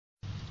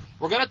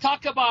We're going to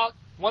talk about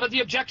one of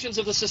the objections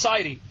of the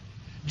society.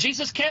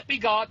 Jesus can't be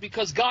God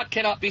because God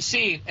cannot be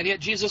seen, and yet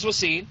Jesus was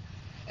seen.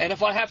 And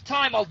if I have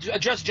time, I'll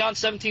address John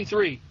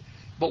 17:3.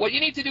 But what you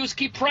need to do is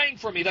keep praying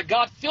for me, that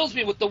God fills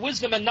me with the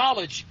wisdom and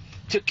knowledge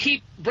to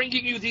keep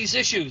bringing you these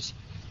issues,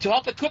 to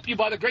help equip you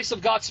by the grace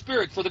of God's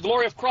Spirit for the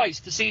glory of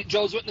Christ to see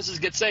Joe's Witnesses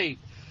get saved.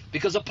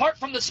 Because apart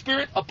from the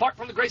Spirit, apart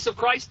from the grace of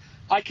Christ,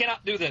 I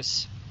cannot do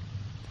this.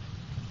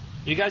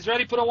 You guys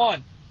ready? Put a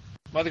 1.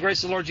 By the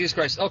grace of the Lord Jesus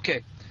Christ.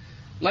 Okay.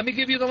 Let me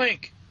give you the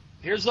link.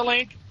 Here's the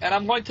link, and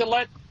I'm going to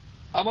let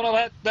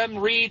them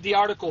read the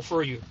article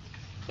for you.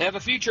 They have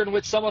a feature in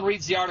which someone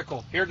reads the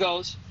article. Here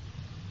goes.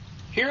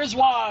 Here's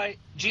why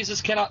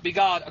Jesus cannot be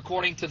God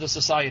according to the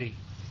society.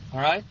 All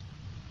right?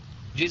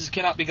 Jesus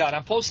cannot be God.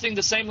 I'm posting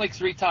the same link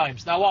 3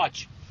 times. Now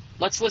watch.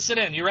 Let's listen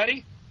in. You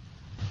ready?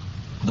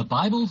 The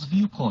Bible's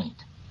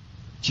viewpoint.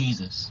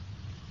 Jesus.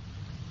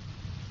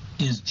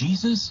 Is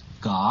Jesus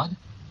God?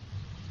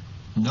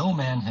 No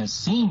man has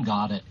seen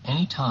God at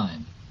any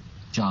time.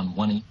 John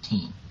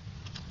 1:18.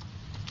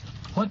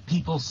 What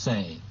people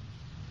say.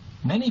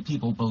 Many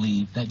people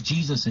believe that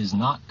Jesus is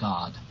not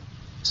God.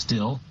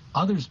 Still,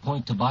 others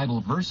point to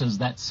Bible verses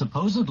that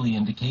supposedly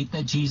indicate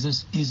that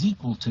Jesus is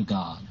equal to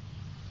God.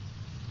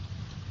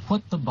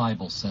 What the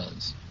Bible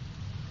says.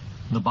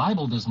 The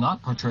Bible does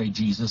not portray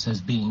Jesus as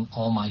being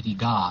Almighty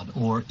God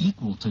or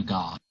equal to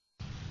God.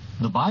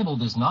 The Bible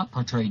does not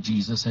portray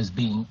Jesus as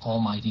being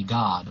Almighty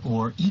God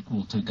or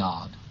equal to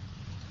God.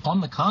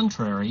 On the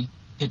contrary,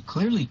 it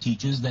clearly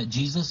teaches that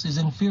Jesus is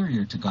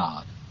inferior to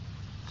God.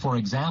 For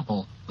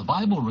example, the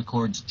Bible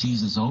records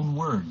Jesus' own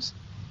words,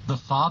 "The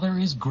Father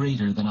is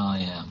greater than I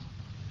am."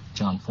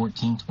 John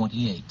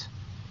 14:28.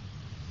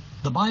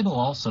 The Bible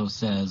also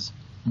says,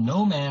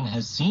 "No man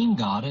has seen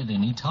God at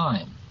any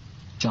time."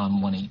 John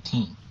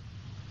 1:18.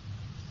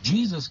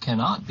 Jesus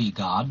cannot be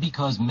God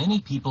because many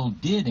people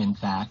did, in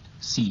fact,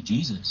 see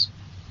Jesus.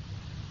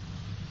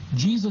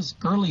 Jesus'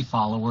 early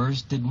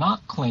followers did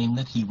not claim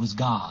that he was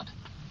God.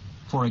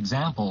 For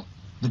example,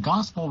 the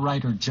Gospel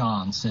writer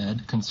John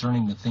said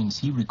concerning the things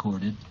he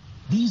recorded,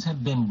 "These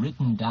have been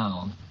written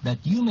down that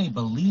you may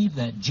believe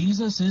that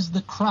Jesus is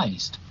the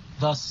Christ,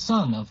 the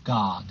Son of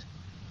God."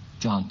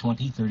 John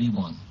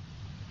 20:31.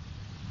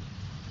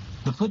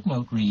 The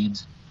footnote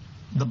reads,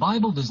 "The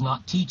Bible does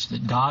not teach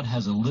that God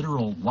has a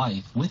literal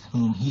wife with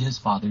whom he has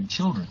fathered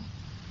children.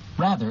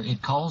 Rather,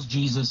 it calls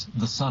Jesus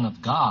the Son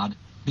of God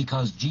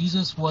because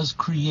Jesus was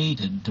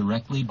created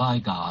directly by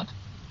God,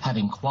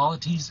 having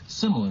qualities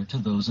similar to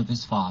those of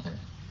his Father."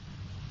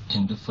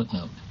 End of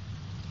footnote.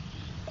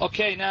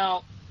 Okay,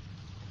 now,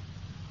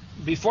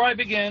 before I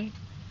begin,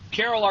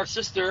 Carol, our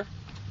sister,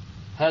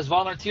 has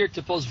volunteered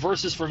to post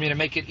verses for me to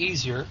make it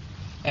easier,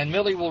 and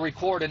Millie will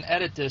record and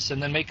edit this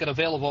and then make it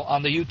available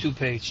on the YouTube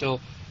page. So,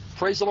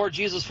 praise the Lord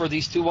Jesus for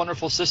these 2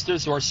 wonderful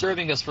sisters who are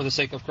serving us for the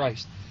sake of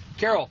Christ.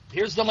 Carol,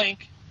 here's the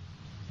link.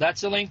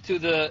 That's the link to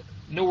the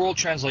New World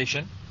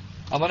Translation.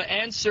 I'm going to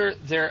answer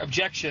their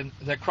objection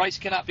that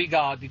Christ cannot be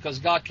God because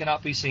God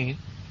cannot be seen,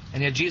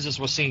 and yet Jesus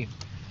was seen.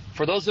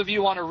 For those of you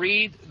who want to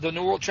read the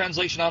New World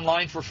Translation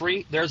online for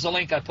free, there's the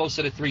link. I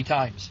posted it 3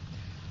 times.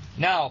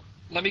 Now,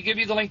 let me give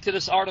you the link to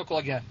this article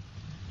again,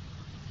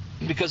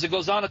 because it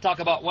goes on to talk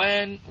about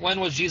when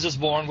was Jesus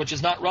born, which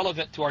is not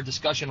relevant to our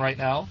discussion right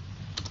now.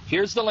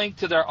 Here's the link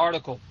to their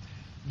article.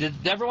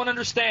 Did everyone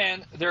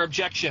understand their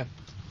objection?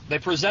 They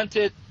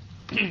presented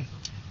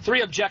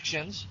 3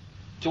 objections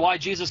to why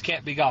Jesus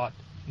can't be God.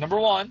 Number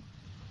 1,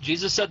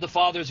 Jesus said the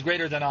Father is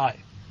greater than I.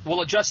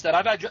 We'll address that.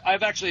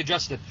 I've actually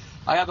addressed it.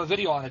 I have a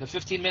video on it, a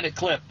 15-minute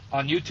clip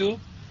on YouTube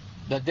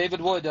that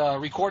David Wood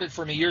recorded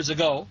for me years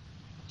ago.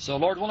 So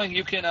Lord willing,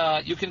 you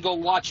can go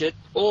watch it,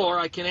 or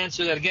I can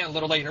answer that again a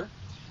little later.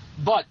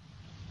 But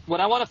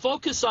what I want to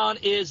focus on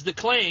is the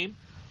claim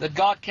that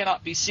God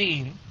cannot be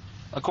seen,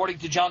 according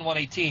to John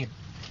 1:18.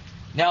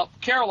 Now,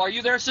 Carol, are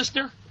you there,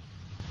 sister?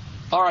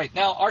 All right.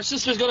 Now, our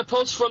sister is going to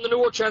post from the New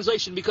World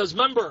Translation because,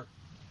 remember,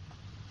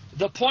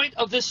 the point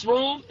of this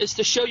room is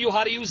to show you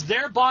how to use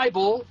their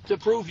Bible to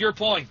prove your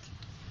point.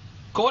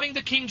 Quoting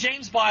the King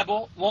James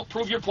Bible won't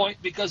prove your point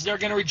because they're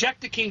going to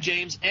reject the King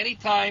James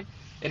anytime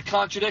it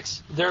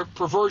contradicts their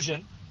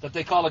perversion that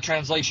they call a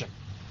translation.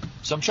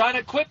 So I'm trying to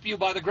equip you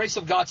by the grace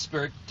of God's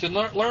Spirit to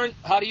learn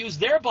how to use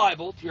their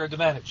Bible to your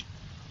advantage.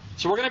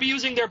 So we're going to be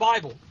using their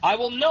Bible. I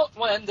will note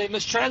when they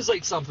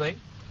mistranslate something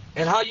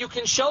and how you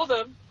can show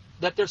them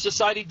that their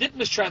society did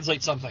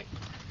mistranslate something.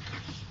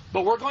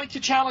 But we're going to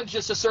challenge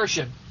this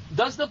assertion.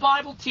 Does the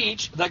Bible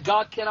teach that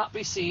God cannot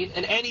be seen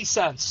in any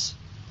sense?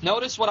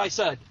 Notice what I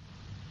said.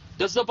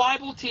 Does the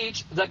Bible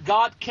teach that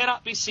God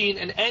cannot be seen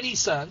in any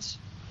sense,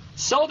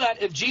 so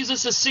that if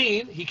Jesus is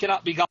seen, he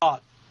cannot be God?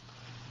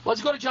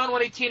 Let's go to John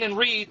 1:18 and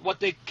read what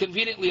they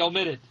conveniently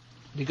omitted.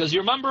 Because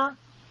you remember,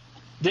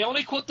 they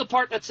only quote the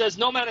part that says,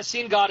 no man has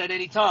seen God at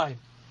any time.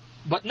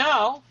 But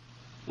now,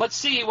 let's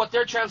see what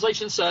their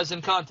translation says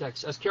in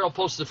context, as Carol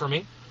posted for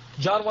me.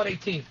 John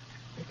 1:18.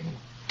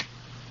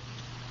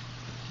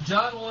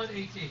 John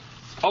 1:18.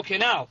 Okay,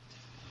 now,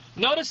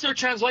 notice their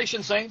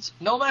translation, saints.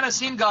 No man has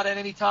seen God at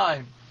any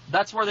time.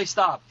 That's where they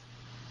stopped.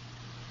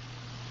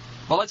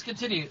 Well, let's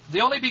continue. The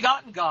only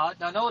begotten God.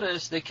 Now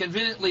notice they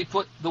conveniently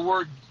put the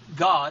word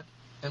God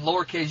in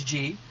lowercase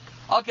g.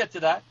 I'll get to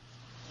that.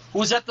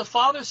 Who is at the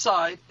Father's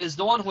side is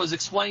the one who has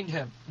explained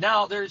him.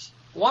 Now there's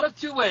one of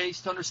two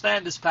ways to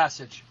understand this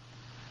passage.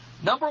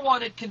 Number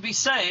one, it can be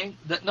saying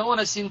that no one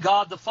has seen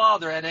God the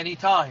Father at any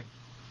time.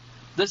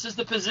 This is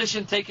the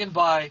position taken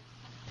by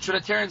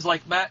Trinitarians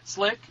like Matt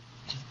Slick,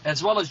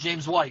 as well as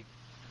James White.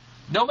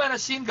 No man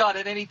has seen God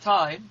at any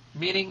time,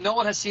 meaning no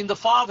one has seen the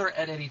Father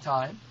at any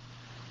time.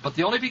 But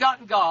the only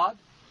begotten God,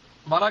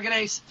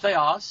 monogenes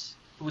theos,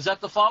 who is at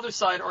the Father's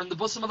side or in the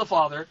bosom of the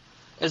Father,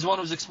 is one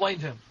who's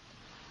explained him.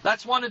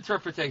 That's one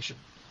interpretation.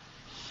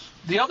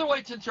 The other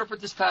way to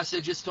interpret this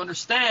passage is to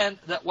understand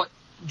that what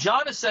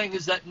John is saying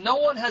is that no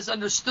one has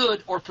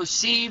understood or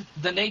perceived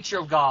the nature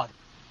of God.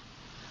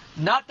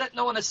 Not that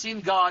no one has seen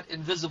God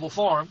in visible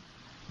form,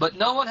 but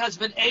no one has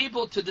been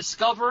able to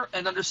discover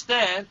and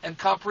understand and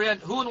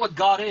comprehend who and what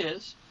God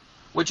is,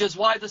 which is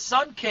why the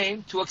Son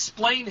came to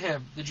explain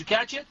him. Did you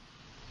catch it?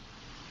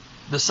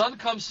 The Son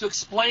comes to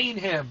explain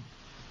him.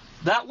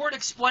 That word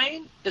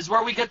explain is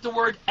where we get the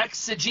word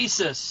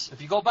exegesis.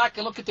 If you go back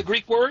and look at the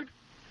Greek word,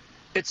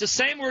 it's the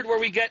same word where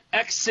we get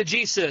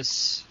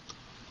exegesis.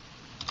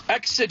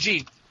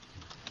 Exegete.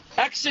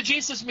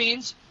 Exegesis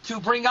means to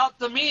bring out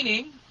the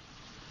meaning,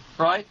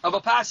 right, of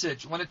a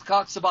passage when it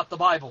talks about the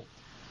Bible.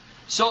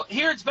 So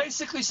here it's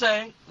basically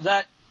saying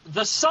that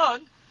the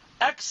Son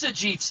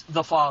exegetes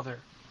the Father,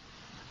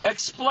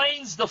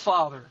 explains the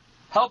Father,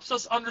 helps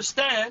us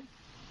understand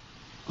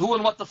who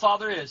and what the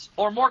Father is.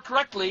 Or more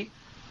correctly,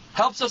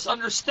 helps us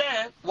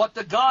understand what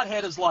the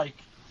Godhead is like,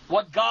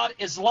 what God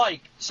is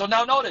like. So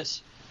now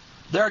notice,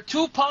 there are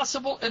two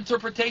possible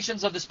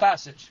interpretations of this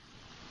passage.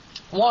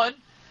 One,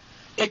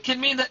 it can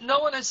mean that no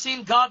one has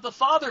seen God the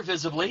Father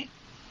visibly.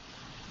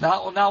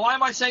 Now why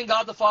am I saying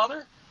God the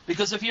Father?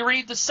 Because if you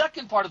read the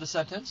second part of the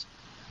sentence,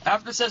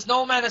 after it says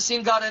no man has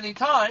seen God at any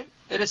time,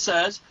 it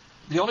says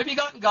the only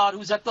begotten God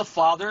who's at the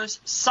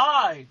Father's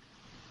side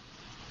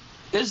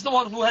is the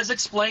one who has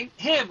explained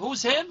him.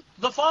 Who's him?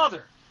 The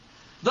Father.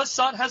 The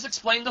Son has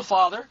explained the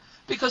Father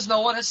because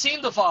no one has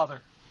seen the Father.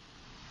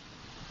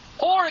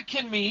 Or it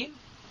can mean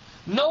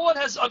no one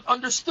has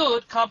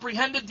understood,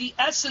 comprehended the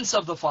essence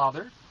of the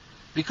Father,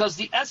 because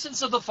the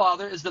essence of the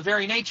Father is the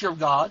very nature of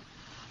God.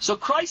 So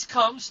Christ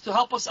comes to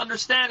help us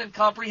understand and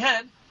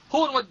comprehend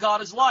who and what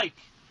God is like.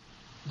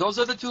 Those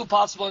are the two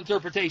possible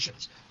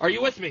interpretations. Are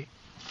you with me?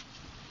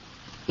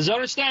 Does you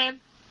understand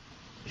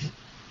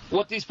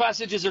what these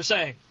passages are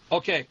saying?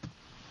 Okay.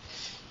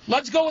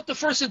 Let's go with the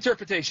first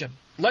interpretation.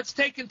 Let's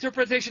take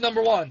interpretation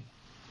number one.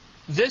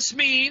 This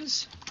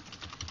means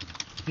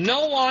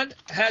no one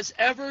has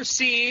ever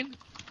seen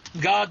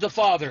God the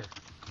Father.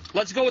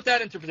 Let's go with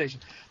that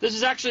interpretation. This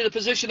is actually the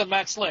position of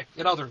Matt Slick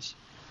and others.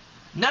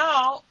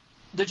 Now,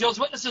 the Jehovah's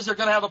Witnesses are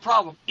going to have a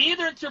problem.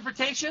 Either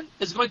interpretation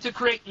is going to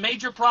create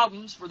major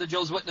problems for the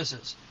Jehovah's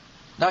Witnesses.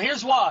 Now,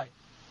 here's why.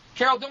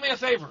 Carol, do me a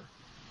favor.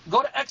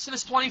 Go to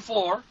Exodus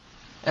 24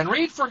 and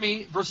read for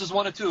me verses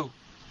 1 and 2.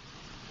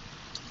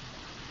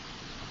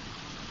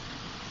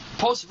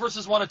 Post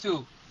verses 1 and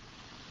 2.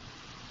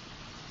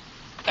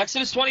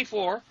 Exodus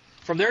 24,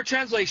 from their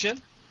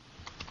translation,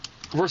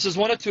 verses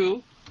 1 and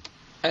 2,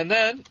 and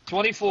then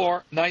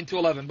 24, 9 to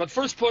 11. But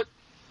first put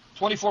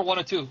 24, 1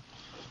 and 2.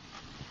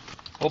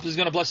 Hope this is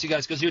going to bless you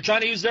guys, because you're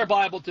trying to use their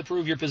Bible to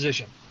prove your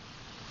position.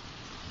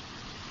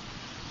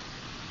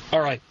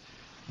 All right.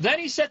 Then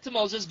he said to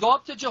Moses, go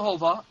up to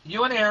Jehovah,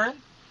 you and Aaron,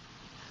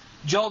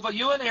 Jehovah,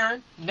 you and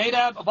Aaron,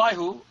 Nadab,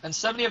 Abihu, and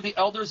 70 of the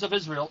elders of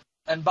Israel,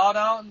 and bow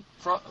down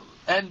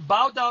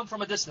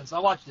from a distance.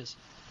 Now watch this.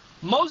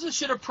 Moses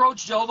should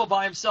approach Jehovah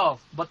by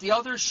himself, but the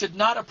others should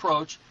not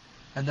approach,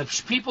 and the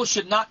people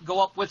should not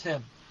go up with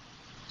him.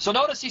 So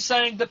notice he's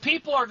saying the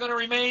people are going to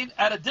remain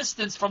at a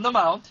distance from the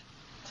mount,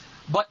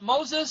 but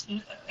Moses,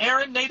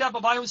 Aaron, Nadab,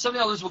 Abihu, and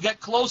 70 others will get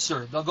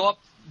closer. They'll go up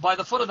by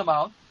the foot of the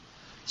mount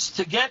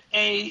to get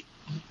a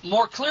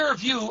more clear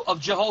view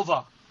of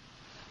Jehovah.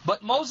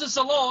 But Moses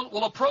alone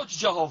will approach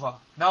Jehovah.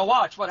 Now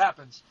watch what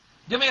happens.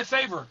 Do me a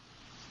favor,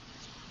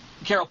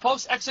 Carol,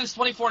 post Exodus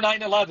 24, 9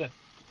 to 11.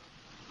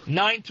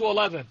 9 to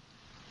 11.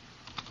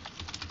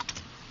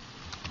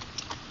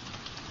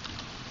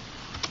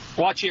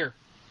 Watch here.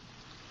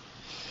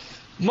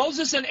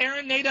 Moses and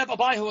Aaron, Nadab,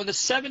 Abihu, and the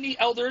 70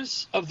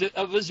 elders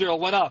of Israel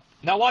went up.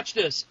 Now watch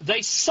this.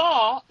 They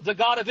saw the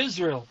God of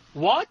Israel.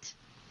 What?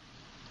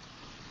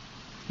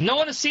 No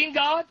one has seen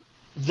God?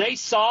 They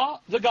saw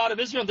the God of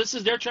Israel. This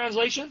is their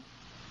translation.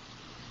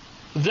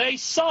 They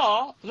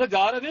saw the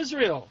God of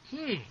Israel.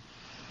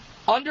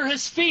 Under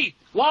his feet.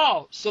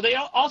 Wow. So they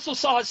also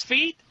saw his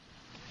feet.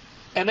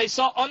 And they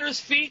saw under his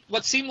feet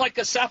what seemed like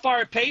a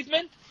sapphire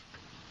pavement.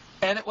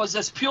 And it was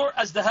as pure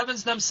as the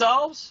heavens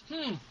themselves.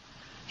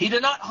 He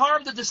did not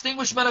harm the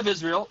distinguished men of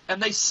Israel.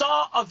 And they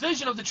saw a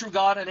vision of the true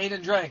God and ate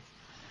and drank.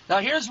 Now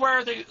here's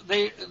where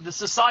the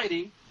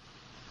society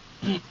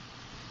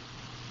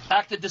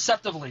acted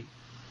deceptively.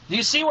 Do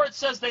you see where it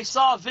says they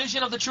saw a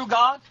vision of the true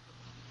God?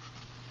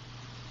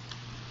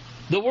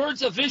 The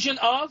words "a vision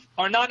of"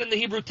 are not in the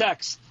Hebrew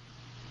text.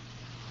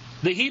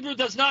 The Hebrew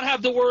does not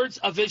have the words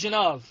a vision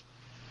of.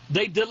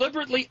 They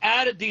deliberately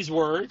added these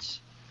words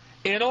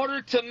in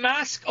order to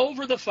mask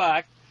over the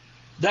fact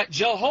that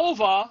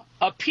Jehovah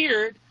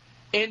appeared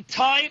in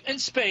time and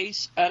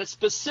space at a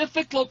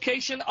specific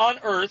location on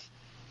earth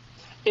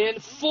in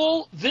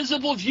full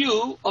visible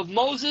view of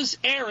Moses,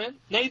 Aaron,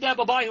 Nadab,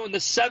 Abihu, and the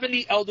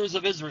 70 elders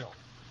of Israel.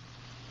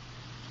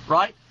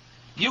 Right?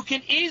 You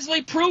can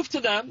easily prove to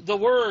them the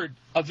word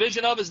a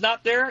vision of is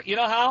not there. You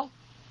know how?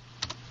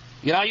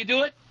 You know how you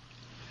do it?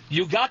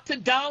 You have to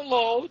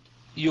download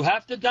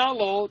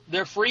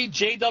their free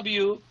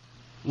JW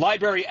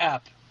library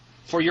app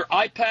for your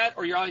iPad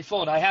or your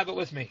iPhone. I have it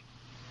with me.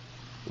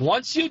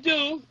 Once you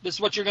do, this is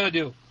what you're going to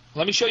do.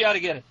 Let me show you how to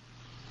get it.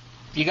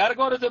 You got to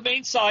go to the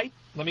main site.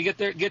 Let me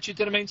get you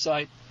to the main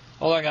site.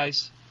 Hold on,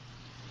 guys.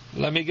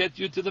 Let me get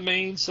you to the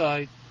main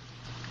site.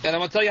 And I'm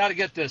going to tell you how to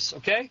get this,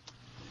 okay?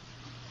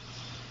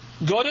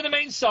 Go to the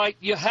main site.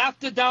 You have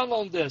to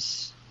download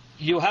this.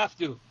 You have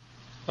to.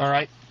 All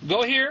right?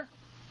 Go here.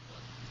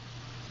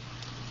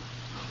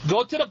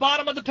 Go to the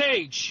bottom of the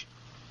page.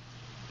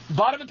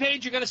 Bottom of the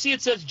page, you're going to see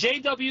it says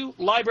JW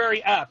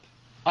Library App.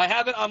 I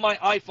have it on my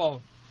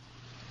iPhone.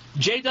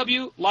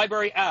 JW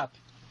Library App.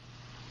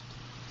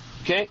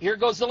 Okay, here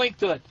goes the link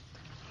to it.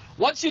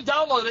 Once you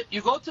download it,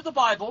 you go to the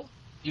Bible,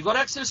 you go to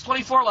Exodus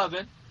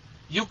 24:11,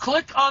 you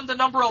click on the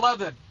number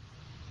 11.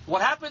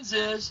 What happens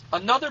is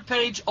another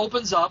page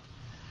opens up,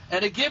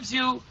 and it gives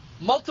you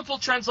multiple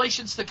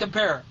translations to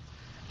compare.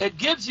 It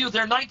gives you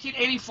their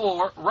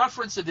 1984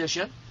 reference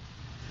edition,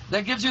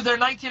 then gives you their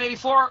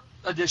 1984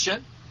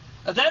 edition,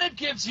 and then it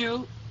gives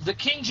you the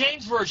King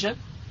James Version,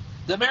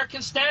 the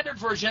American Standard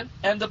Version,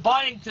 and the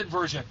Byington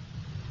Version.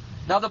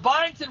 Now, the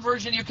Byington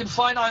version you can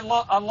find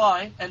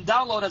online and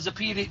download as a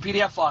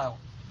PDF file.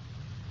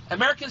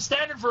 American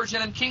Standard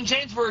Version and King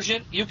James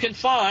Version you can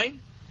find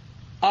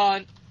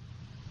on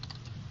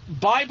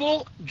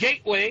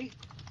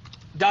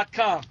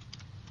BibleGateway.com,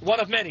 one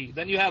of many.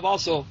 Then you have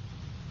also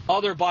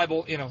other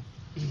Bible,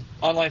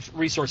 online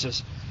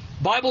resources.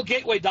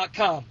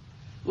 BibleGateway.com.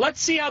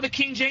 Let's see how the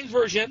King James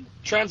Version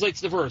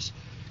translates the verse.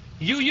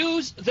 You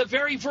use the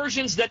very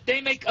versions that they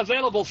make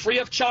available free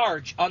of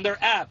charge on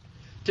their app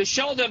to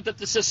show them that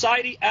the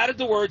society added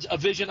the words a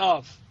vision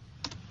of.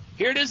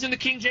 Here it is in the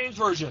King James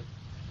Version.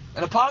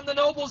 And upon the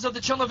nobles of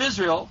the children of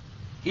Israel,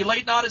 he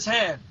laid not his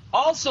hand.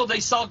 Also they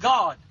saw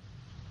God,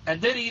 and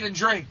did eat and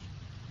drink.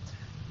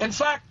 In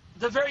fact,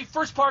 the very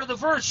first part of the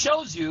verse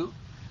shows you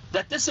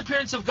that this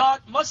appearance of God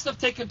must have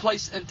taken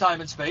place in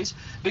time and space,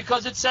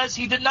 because it says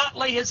he did not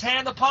lay his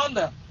hand upon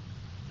them.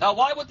 Now,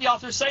 why would the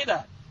author say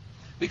that?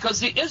 Because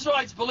the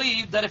Israelites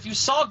believed that if you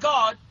saw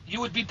God, you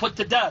would be put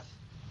to death.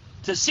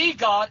 To see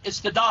God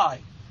is to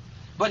die.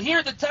 But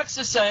here the text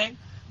is saying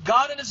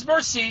God in his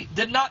mercy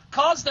did not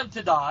cause them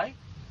to die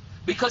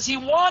because he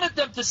wanted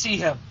them to see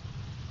him.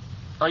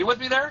 Are you with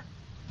me there?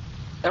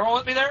 Everyone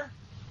with me there?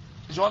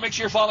 Just want to make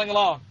sure you're following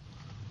along.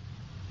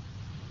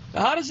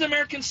 Now, how does the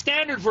American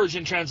Standard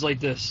Version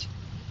translate this?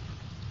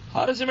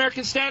 How does the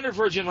American Standard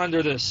Version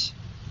render this?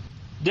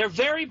 Their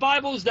very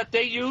Bibles that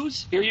they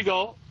use, here you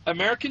go,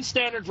 American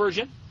Standard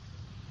Version.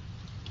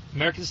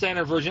 American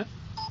Standard Version.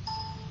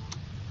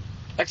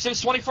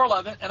 Exodus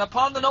 24:11, and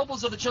upon the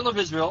nobles of the children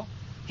of Israel,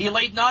 he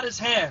laid not his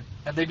hand,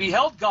 and they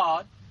beheld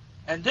God,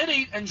 and did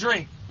eat and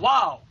drink.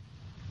 Wow.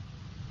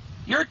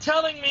 You're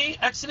telling me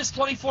Exodus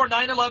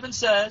 24:9-11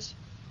 says,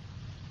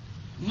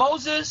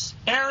 Moses,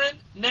 Aaron,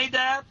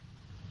 Nadab,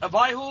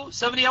 Abihu,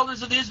 70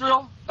 elders of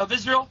Israel,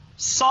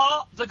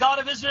 saw the God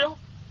of Israel,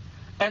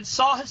 and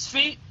saw his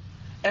feet,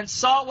 and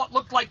saw what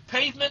looked like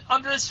pavement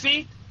under his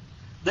feet?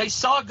 They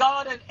saw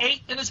God and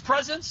ate in his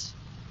presence?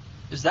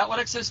 Is that what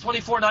Exodus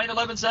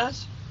 24:9-11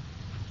 says?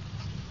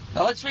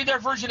 Now let's read their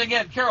version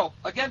again. Carol,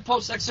 again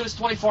post Exodus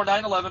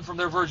 24:9-11 from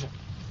their version.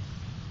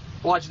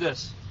 Watch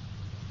this.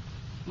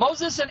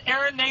 Moses and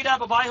Aaron,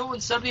 Nadab, Abihu,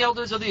 and 70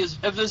 elders of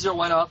Israel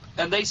went up,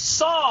 and they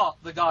saw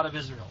the God of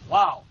Israel.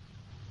 Wow.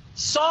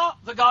 Saw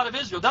the God of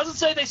Israel. Doesn't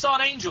say they saw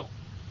an angel.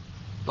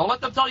 Don't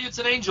let them tell you it's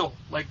an angel,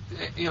 like,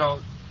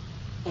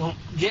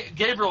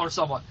 Gabriel or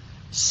someone.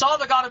 Saw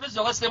the God of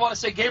Israel, unless they want to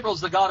say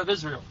Gabriel's the God of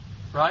Israel,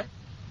 right?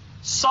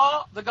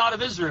 Saw the God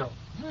of Israel.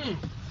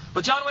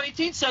 But John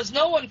 1:18 says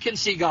no one can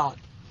see God.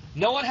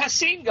 No one has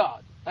seen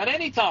God at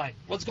any time.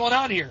 What's going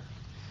on here?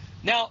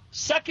 Now,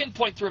 second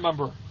point to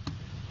remember.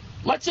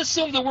 Let's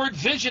assume the word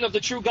vision of the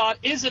true God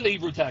is in the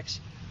Hebrew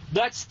text.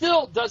 That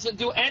still doesn't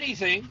do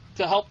anything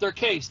to help their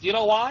case. Do you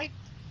know why?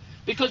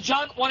 Because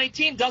John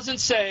 1:18 doesn't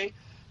say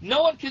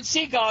no one can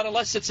see God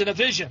unless it's in a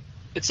vision.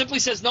 It simply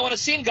says no one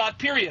has seen God,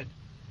 period.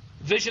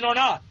 Vision or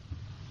not.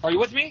 Are you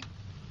with me?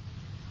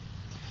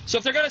 So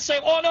if they're going to say,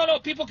 oh, no,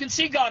 people can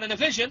see God in a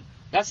vision,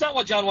 that's not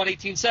what John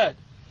 1:18 said.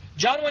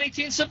 John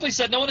 1:18 simply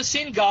said no one has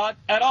seen God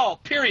at all,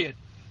 period.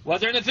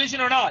 Whether in a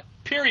vision or not,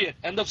 period.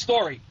 End of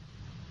story.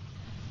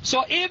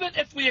 So even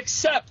if we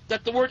accept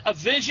that the word a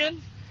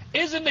vision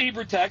is in the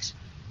Hebrew text,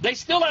 they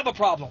still have a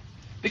problem.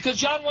 Because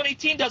John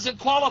 1:18 doesn't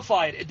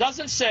qualify it. It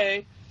doesn't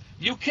say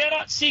you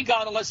cannot see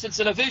God unless it's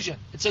in a vision.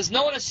 It says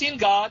no one has seen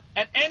God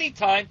at any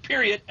time,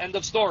 period. End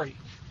of story.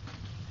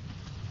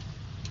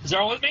 Is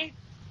everyone with me?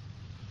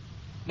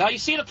 Now you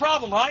see the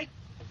problem, right?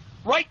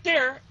 Right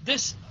there,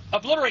 this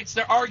obliterates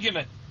their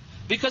argument.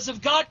 Because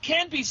if God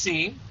can be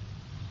seen,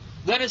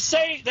 then to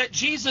say that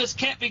Jesus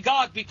can't be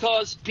God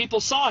because people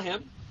saw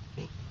him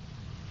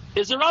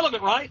is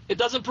irrelevant, right? It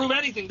doesn't prove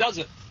anything, does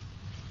it?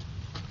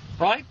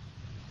 Right?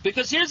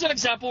 Because here's an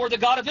example where the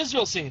God of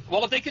Israel is seen.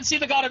 Well, if they can see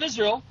the God of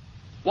Israel,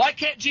 why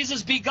can't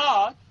Jesus be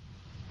God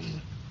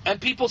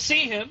and people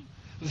see him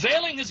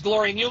veiling his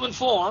glory in human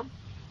form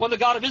when the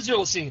God of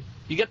Israel is seen?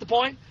 You get the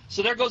point?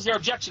 So there goes their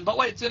objection. But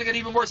wait, it's going to get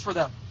even worse for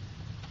them.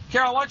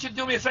 Carol, I want you to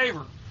do me a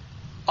favor.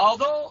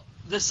 Although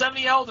the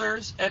 70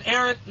 elders and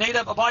Aaron,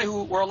 Nadab,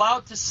 Abihu were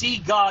allowed to see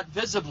God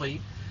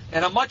visibly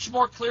in a much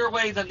more clear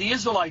way than the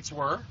Israelites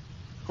were,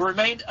 who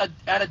remained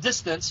at a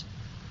distance,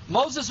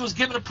 Moses was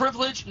given a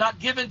privilege not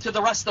given to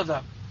the rest of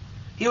them.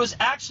 He was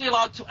actually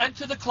allowed to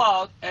enter the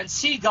cloud and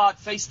see God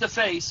face to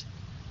face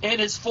in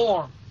his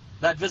form,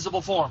 that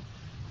visible form.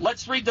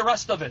 Let's read the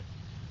rest of it.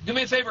 Do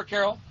me a favor,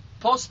 Carol.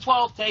 Post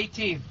 12 to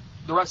 18,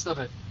 the rest of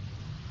it.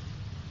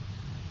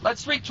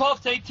 Let's read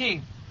 12 to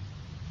 18.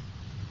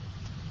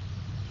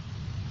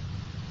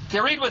 Okay,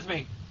 read with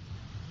me.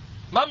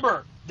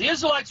 Remember, the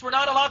Israelites were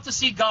not allowed to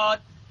see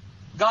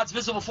God's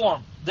visible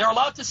form. They're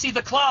allowed to see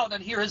the cloud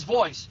and hear his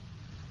voice,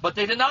 but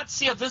they did not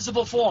see a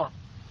visible form.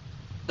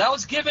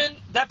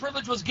 That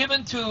privilege was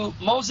given to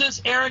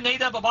Moses, Aaron,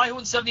 Nadab, Abihu,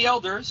 and 70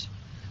 elders.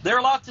 They're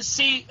allowed to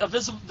see the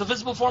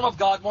visible form of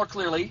God more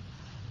clearly,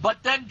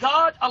 but then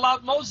God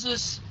allowed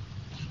Moses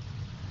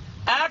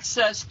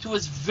access to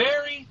his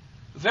very,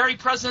 very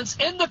presence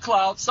in the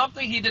cloud,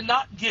 something he did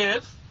not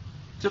give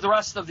to the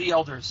rest of the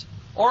elders,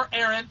 or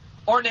Aaron,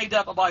 or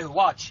Nadab, Abihu.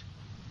 Watch.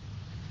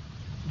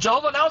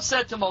 Jehovah now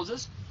said to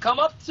Moses, "Come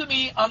up to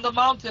me on the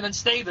mountain and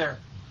stay there.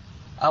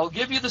 I will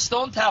give you the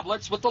stone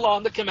tablets with the law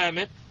and the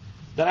commandment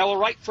that I will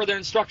write for their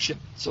instruction."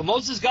 So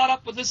Moses got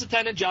up with his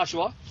attendant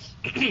Joshua,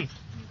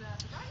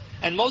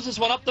 and Moses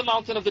went up the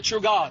mountain of the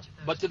true God.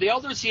 But to the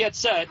elders he had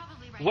said,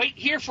 "Wait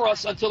here for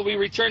us until we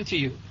return to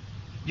you.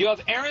 You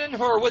have Aaron and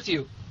Hur with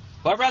you.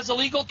 Whoever has a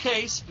legal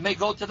case may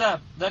go to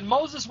them." Then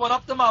Moses went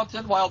up the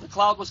mountain while the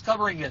cloud was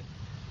covering it.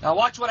 Now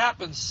watch what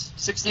happens,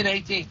 16 and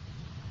 18.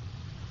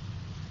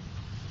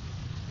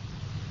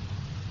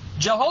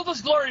 Jehovah's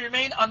glory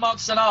remained on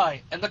Mount Sinai,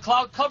 and the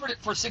cloud covered it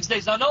for 6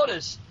 days. Now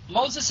notice,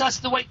 Moses has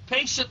to wait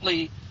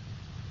patiently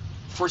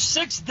for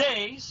 6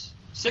 days,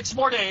 6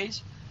 more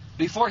days,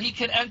 before he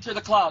can enter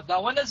the cloud.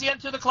 Now when does he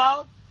enter the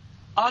cloud?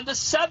 On the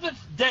 7th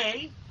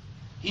day,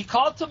 he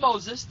called to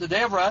Moses, the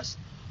day of rest,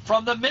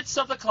 from the midst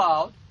of the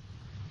cloud.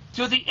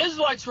 To the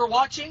Israelites who were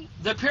watching,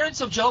 the appearance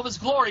of Jehovah's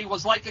glory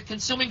was like a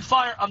consuming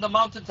fire on the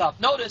mountaintop.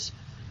 Notice,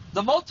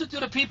 the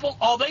multitude of people,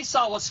 all they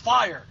saw was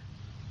fire.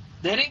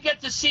 They didn't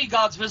get to see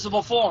God's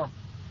visible form,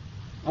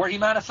 where he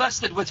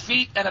manifested with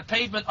feet and a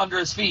pavement under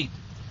his feet.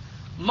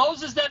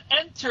 Moses then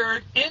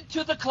entered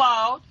into the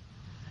cloud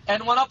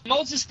and went up.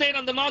 Moses stayed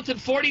on the mountain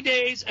 40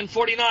 days and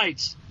 40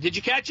 nights. Did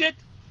you catch it?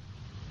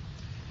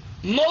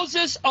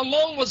 Moses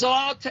alone was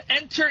allowed to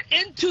enter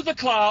into the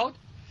cloud,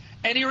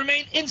 and he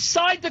remained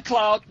inside the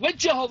cloud with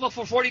Jehovah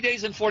for 40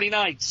 days and 40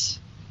 nights.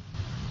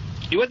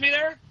 You with me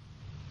there?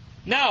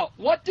 Now,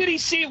 what did he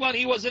see when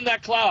he was in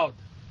that cloud?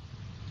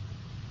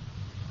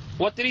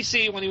 What did he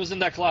see when he was in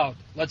that cloud?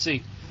 Let's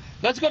see.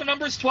 Let's go to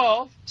Numbers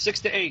 12, 6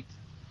 to 8.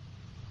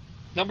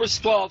 Numbers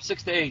 12,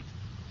 6 to 8.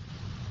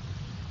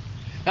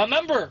 Now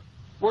remember,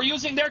 we're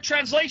using their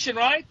translation,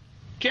 right?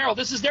 Carol,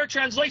 this is their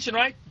translation,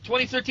 right?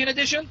 2013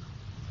 edition?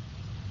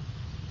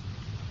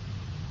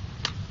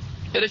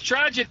 It is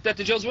tragic that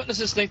the Jehovah's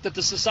Witnesses think that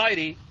the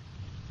society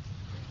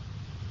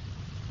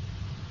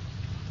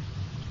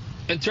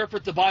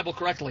interpret the Bible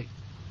correctly,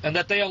 and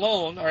that they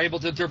alone are able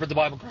to interpret the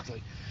Bible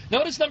correctly.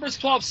 Notice Numbers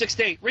 12, 6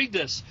 to 8. Read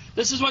this.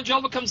 This is when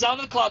Jehovah comes down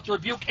to the cloud to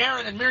rebuke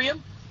Aaron and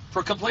Miriam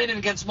for complaining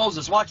against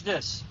Moses. Watch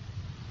this.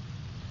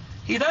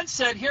 He then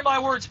said, "Hear my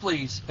words,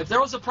 please. If there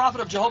was a prophet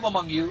of Jehovah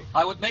among you,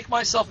 I would make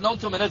myself known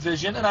to him in a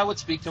vision, and I would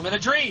speak to him in a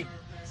dream."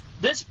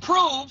 This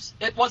proves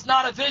it was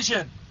not a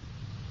vision.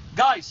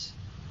 Guys,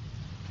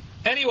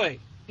 anyway,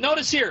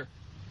 notice here.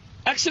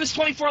 Exodus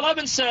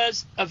 24:11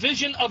 says, a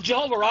vision of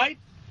Jehovah, right?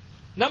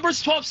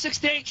 Numbers 12, 6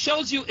 to 8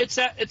 shows you it's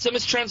a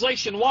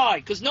mistranslation. Why?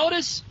 Because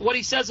notice what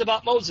he says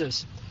about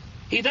Moses.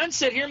 He then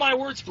said, "Hear my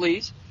words,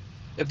 please.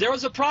 If there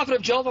was a prophet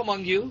of Jehovah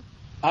among you,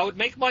 I would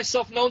make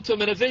myself known to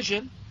him in a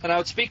vision, and I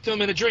would speak to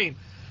him in a dream.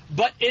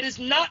 But it is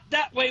not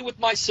that way with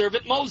my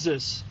servant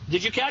Moses."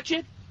 Did you catch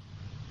it?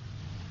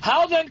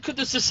 How then could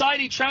the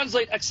society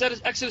translate Exodus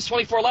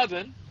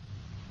 24:11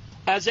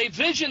 as a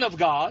vision of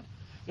God,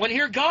 when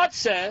here God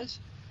says,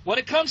 when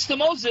it comes to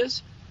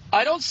Moses,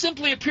 I don't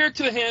simply appear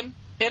to him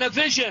in a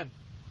vision.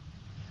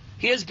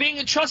 He is being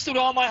entrusted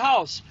with all my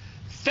house.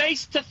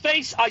 Face to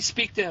face I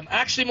speak to him.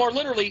 Actually, more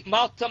literally,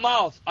 mouth to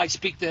mouth I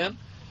speak to him.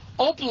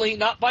 Openly,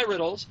 not by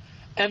riddles.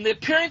 And the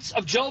appearance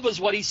of Jehovah is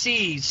what he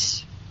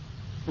sees.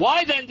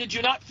 Why then did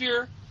you not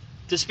fear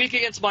to speak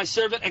against my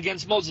servant,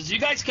 against Moses? You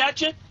guys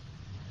catch it?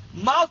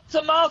 Mouth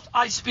to mouth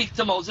I speak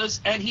to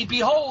Moses, and he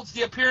beholds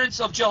the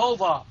appearance of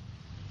Jehovah.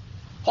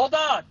 Hold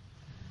on.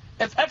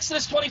 If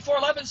Exodus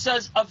 24:11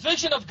 says a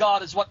vision of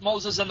God is what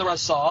Moses and the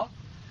rest saw,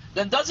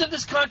 then doesn't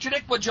this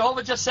contradict what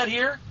Jehovah just said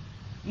here?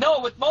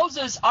 No, with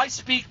Moses, I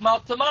speak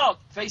mouth to mouth,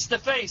 face to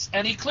face,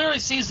 and he clearly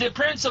sees the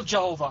appearance of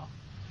Jehovah.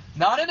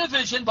 Not in a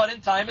vision, but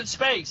in time and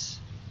space.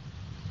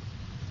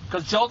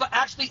 Because Jehovah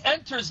actually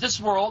enters this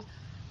world,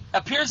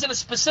 appears in a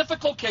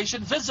specific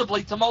location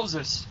visibly to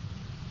Moses.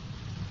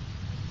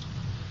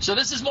 So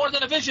this is more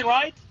than a vision,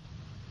 right?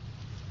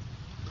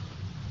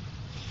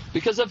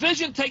 Because a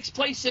vision takes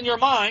place in your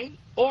mind,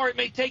 or it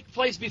may take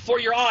place before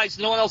your eyes,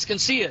 no one else can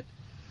see it.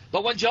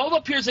 But when Jehovah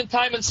appears in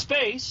time and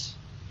space,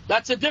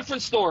 that's a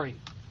different story.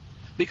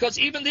 Because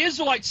even the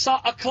Israelites saw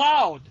a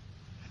cloud.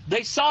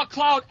 They saw a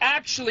cloud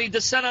actually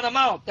descend on a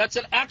mount. That's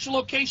an actual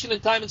location in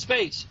time and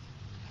space.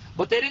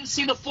 But they didn't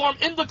see the form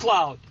in the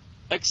cloud,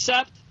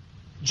 except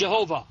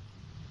Jehovah.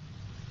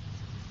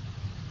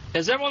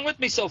 Is everyone with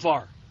me so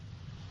far?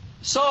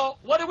 So,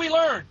 what do we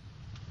learn?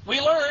 We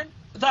learn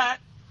that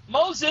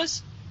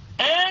Moses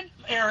and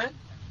Aaron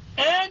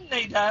and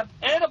Nadab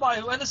and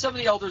Abihu and the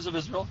 70 elders of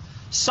Israel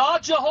saw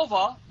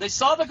Jehovah. They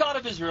saw the God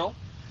of Israel.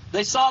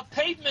 They saw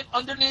pavement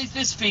underneath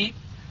his feet.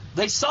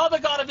 They saw the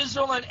God of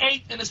Israel and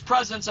ate in his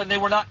presence, and they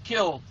were not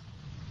killed.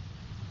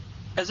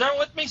 Is everyone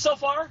with me so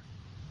far?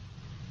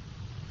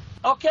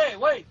 Okay,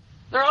 wait.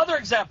 There are other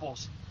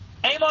examples.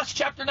 Amos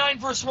chapter 9,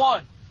 verse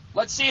 1.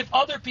 Let's see if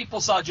other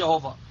people saw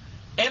Jehovah.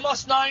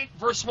 Amos 9,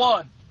 verse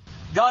 1.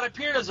 God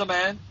appeared as a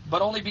man,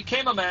 but only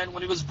became a man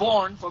when he was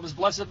born from his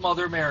blessed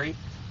mother Mary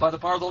by the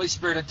power of the Holy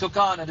Spirit and took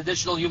on an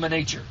additional human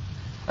nature.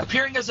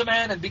 Appearing as a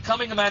man and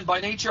becoming a man by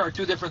nature are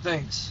two different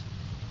things.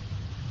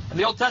 In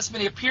the Old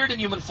Testament, he appeared in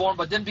human form,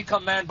 but didn't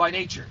become man by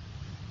nature.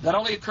 That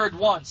only occurred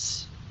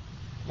once,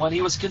 when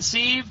he was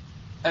conceived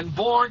and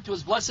born to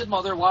his blessed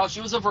mother while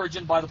she was a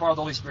virgin by the power of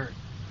the Holy Spirit.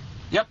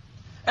 Yep.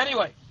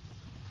 Anyway,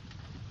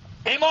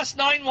 Amos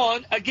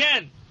 9:1,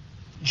 again,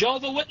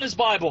 Jehovah Witness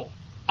Bible.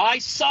 I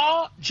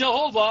saw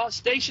Jehovah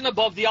stationed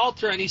above the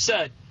altar, and he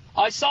said,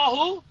 I saw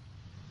who?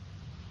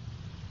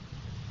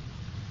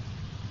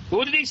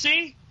 Who did he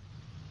see?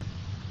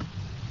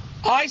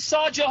 I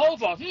saw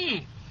Jehovah.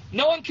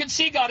 No one can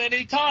see God at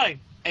any time.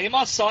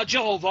 Amos saw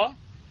Jehovah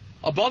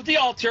above the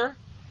altar,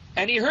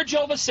 and he heard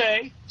Jehovah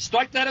say,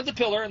 strike that of the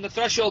pillar, and the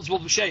thresholds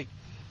will shake.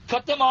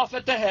 Cut them off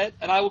at the head,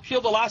 and I will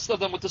kill the last of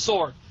them with the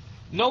sword.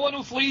 No one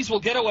who flees will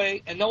get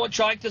away, and no one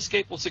trying to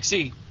escape will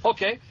succeed.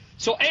 Okay,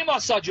 so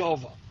Amos saw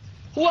Jehovah.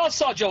 Who else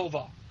saw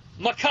Jehovah?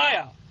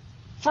 Micaiah.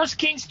 1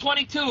 Kings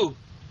 22,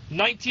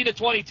 19 to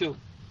 22.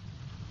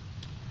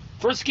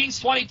 1 Kings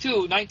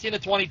 22, 19 to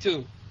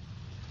 22.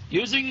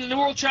 Using the New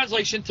World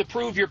Translation to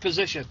prove your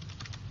position.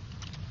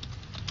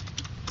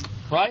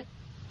 Right?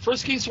 1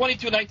 Kings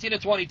 22, 19 to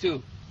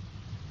 22.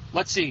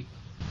 Let's see.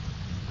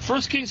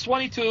 1 Kings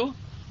 22,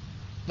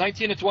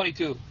 19 to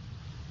 22.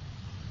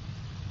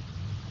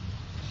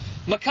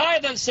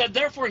 Micaiah then said,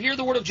 therefore hear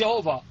the word of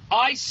Jehovah.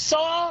 I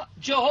saw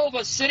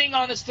Jehovah sitting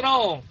on his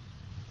throne.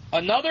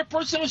 Another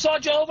person who saw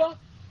Jehovah?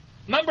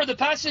 Remember, the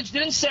passage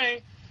didn't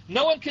say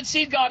no one can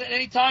see God at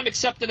any time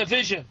except in a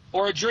vision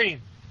or a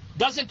dream.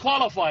 Doesn't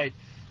qualify it.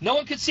 No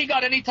one can see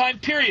God any time,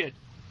 period.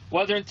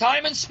 Whether in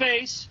time and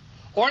space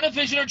or in a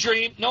vision or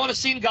dream, no one has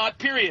seen God,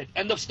 period.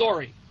 End of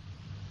story.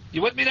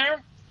 You with me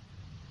there?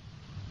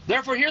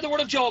 Therefore hear the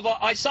word of Jehovah.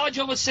 I saw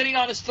Jehovah sitting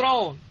on his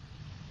throne,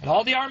 and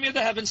all the army of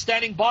the heavens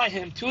standing by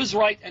him, to his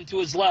right and to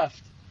his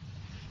left.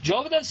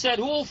 Jehovah then said,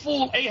 who will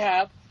fool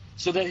Ahab,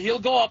 so that he'll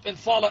go up and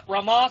fall at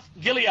Ramoth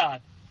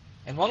Gilead?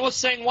 And one was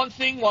saying one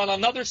thing, while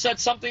another said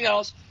something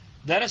else.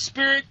 Then a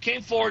spirit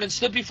came forward and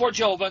stood before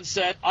Jehovah and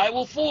said, I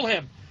will fool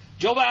him.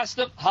 Jehovah asked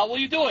him, how will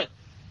you do it?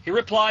 He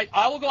replied,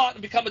 I will go out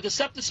and become a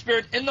deceptive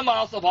spirit in the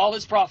mouth of all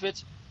his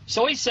prophets.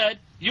 So he said,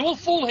 you will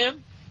fool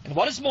him, and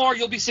what is more,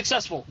 you'll be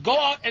successful. Go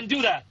out and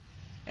do that.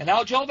 And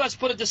now Jehovah has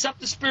put a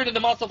deceptive spirit in the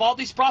mouth of all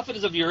these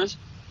prophets of yours,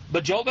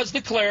 but Jehovah has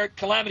declared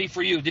calamity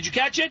for you. Did you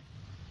catch it?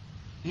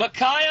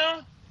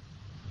 Micaiah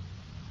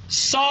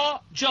saw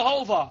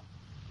Jehovah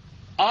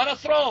on a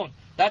throne.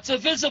 That's a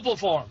visible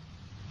form.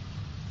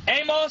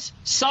 Amos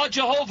saw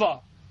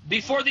Jehovah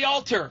before the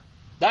altar.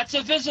 That's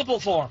a visible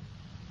form.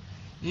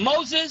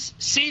 Moses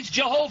sees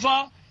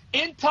Jehovah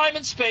in time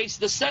and space,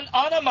 descend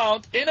on a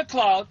mount in a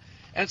cloud,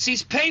 and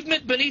sees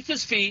pavement beneath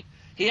his feet.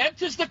 He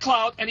enters the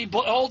cloud, and he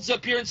beholds the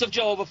appearance of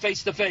Jehovah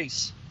face to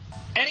face.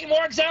 Any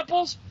more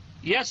examples?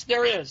 Yes,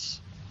 there is.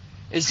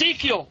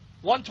 Ezekiel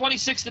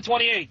 1:26 to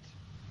 28.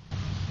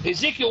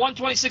 Ezekiel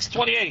 1:26 to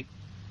 28.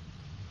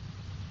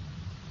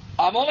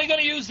 I'm only going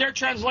to use their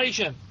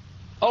translation.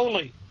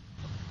 Only.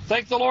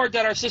 Thank the Lord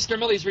that our sister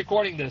Millie is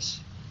recording this,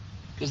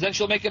 because then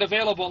she'll make it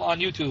available on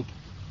YouTube.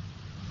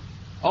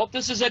 I hope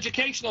this is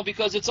educational,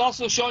 because it's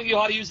also showing you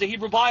how to use the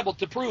Hebrew Bible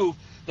to prove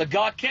that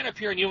God can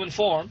appear in human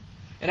form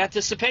in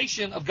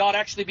anticipation of God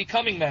actually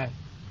becoming man.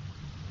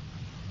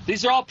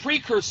 These are all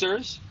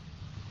precursors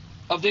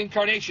of the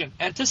incarnation,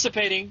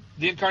 anticipating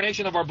the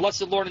incarnation of our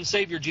blessed Lord and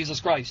Savior Jesus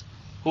Christ,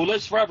 who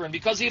lives forever, and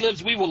because he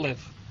lives, we will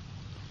live.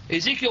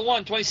 Ezekiel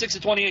 1:26 to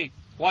 28.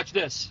 Watch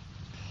this.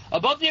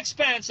 Above the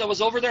expanse that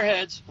was over their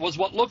heads was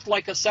what looked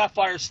like a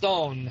sapphire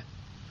stone.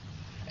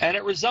 and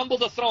it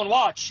resembled a throne.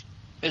 Watch.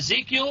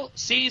 Ezekiel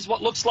sees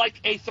what looks like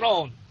a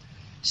throne.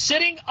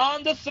 Sitting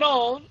on the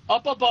throne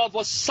up above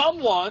was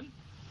someone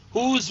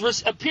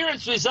whose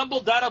appearance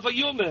resembled that of a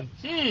human.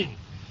 It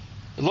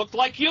looked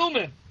like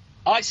human.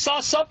 I saw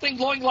something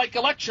glowing like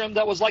electrum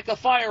that was like a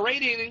fire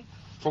radiating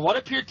from what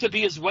appeared to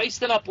be his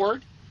waist and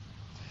upward.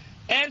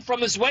 And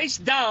from his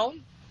waist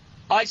down,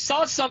 I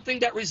saw something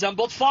that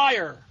resembled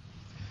fire.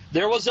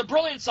 There was a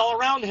brilliance all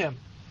around him,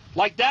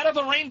 like that of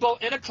a rainbow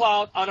in a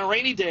cloud on a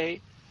rainy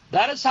day.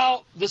 That is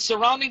how the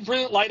surrounding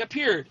brilliant light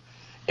appeared.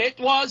 It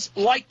was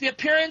like the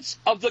appearance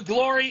of the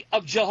glory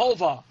of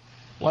Jehovah.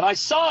 When I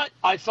saw it,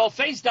 I fell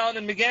face down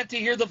and began to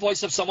hear the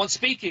voice of someone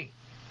speaking.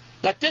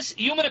 That this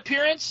human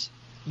appearance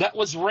that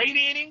was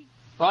radiating,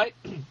 right,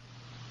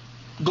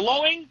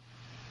 glowing,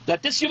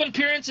 that this human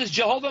appearance is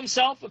Jehovah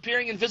himself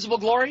appearing in visible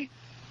glory,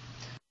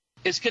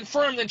 is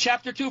confirmed in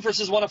chapter 2,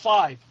 verses 1 to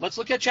 5. Let's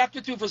look at chapter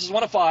 2, verses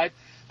 1 to 5,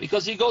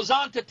 because he goes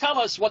on to tell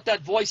us what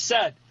that voice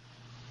said.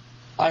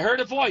 I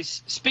heard a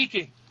voice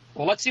speaking.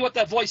 Well, let's see what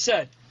that voice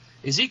said.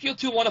 Ezekiel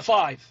 2, 1 to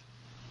 5.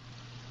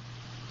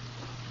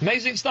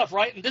 Amazing stuff,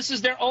 right? And this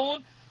is their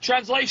own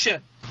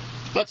translation.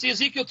 Let's see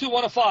Ezekiel 2,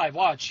 1 to 5.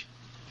 Watch.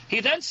 He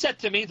then said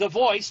to me, the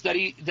voice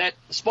that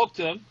spoke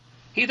to him,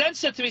 he then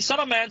said to me, Son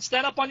of man,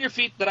 stand up on your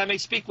feet that I may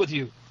speak with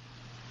you.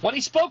 When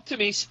he spoke to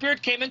me,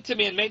 Spirit came into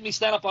me and made me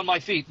stand up on my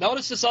feet.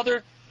 Notice this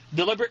other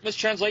deliberate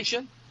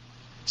mistranslation.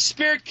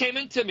 Spirit came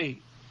into me.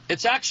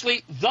 It's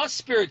actually the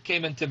Spirit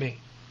came into me.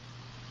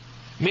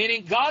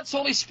 Meaning God's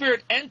Holy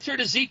Spirit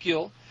entered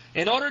Ezekiel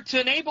in order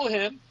to enable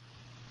him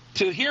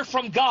to hear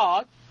from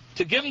God,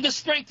 to give him the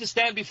strength to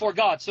stand before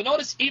God. So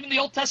notice even the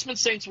Old Testament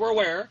saints were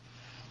aware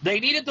they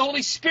needed the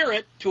Holy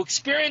Spirit to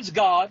experience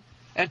God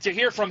and to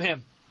hear from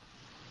him.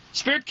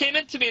 Spirit came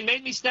into me and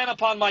made me stand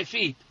upon my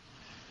feet.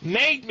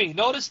 Made me.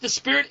 Notice the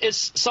Spirit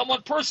is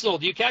somewhat personal.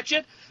 Do you catch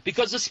it?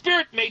 Because the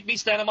Spirit made me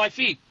stand on my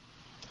feet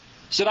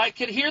so that I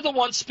could hear the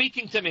one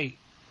speaking to me.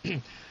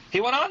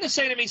 He went on to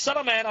say to me, Son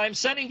of man, I am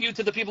sending you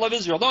to the people of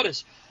Israel.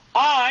 Notice,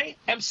 I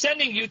am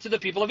sending you to the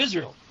people of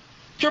Israel,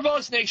 to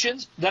rebellious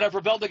nations that have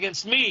rebelled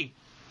against me.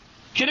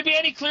 Can it be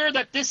any clearer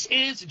that this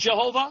is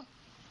Jehovah?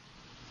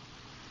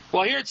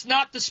 Well, here it's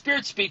not the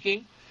Spirit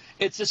speaking.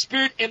 It's the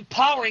Spirit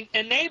empowering,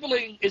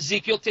 enabling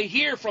Ezekiel to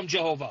hear from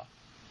Jehovah.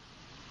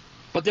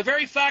 But the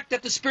very fact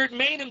that the Spirit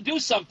made him do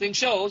something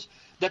shows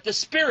that the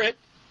Spirit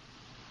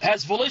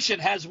has volition,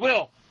 has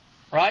will,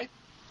 right?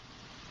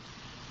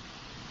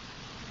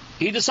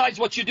 He decides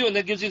what you do and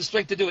then gives you the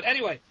strength to do it.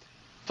 Anyway,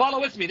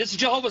 follow with me. This is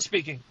Jehovah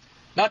speaking,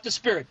 not the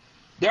Spirit.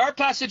 There are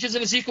passages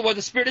in Ezekiel where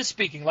the Spirit is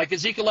speaking, like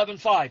Ezekiel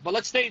 11:5. But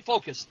let's stay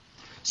focused.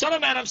 Son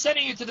of man, I'm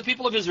sending you to the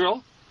people of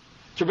Israel,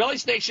 to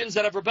rebellious nations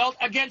that have rebelled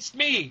against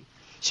me.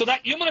 So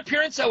that human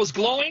appearance that was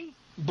glowing,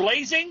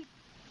 blazing,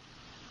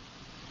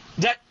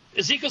 that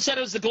Ezekiel said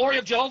it was the glory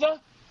of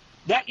Jehovah,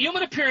 that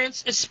human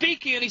appearance is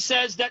speaking, and he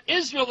says that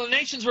Israel and the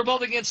nations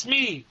rebelled against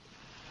me.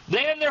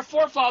 They and their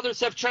forefathers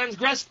have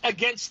transgressed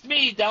against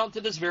me down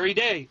to this very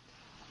day.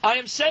 I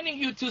am sending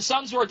you to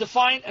sons who are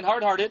defiant and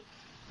hard-hearted,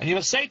 and you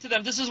must say to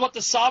them, this is what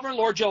the sovereign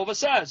Lord Jehovah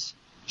says.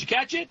 Did you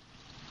catch it?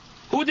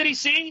 Who did he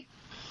see?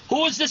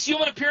 Who is this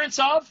human appearance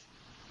of?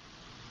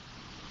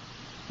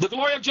 The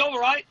glory of Jehovah,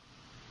 right?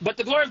 But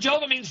the glory of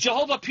Jehovah means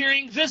Jehovah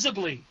appearing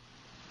visibly.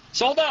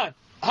 So hold on.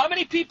 How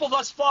many people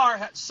thus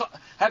far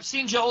have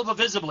seen Jehovah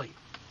visibly?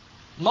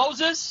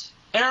 Moses,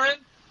 Aaron,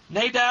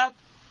 Nadab,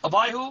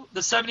 Abihu,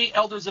 the 70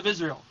 elders of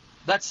Israel.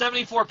 That's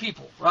 74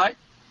 people, right?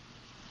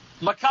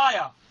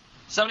 Micaiah,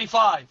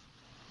 75.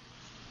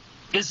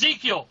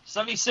 Ezekiel,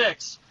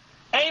 76.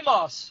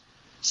 Amos,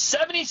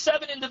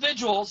 77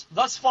 individuals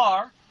thus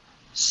far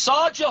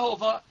saw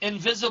Jehovah in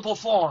visible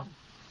form.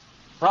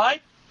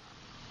 Right?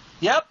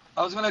 Yep,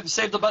 I was going to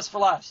save the best for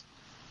last.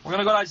 We're going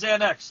to go to Isaiah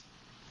next.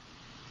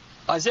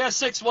 Isaiah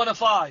 6, 1 to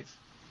 5.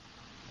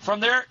 From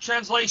their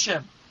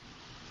translation.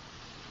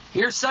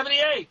 Here's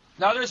 78.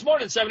 Now there's more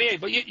than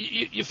 78, but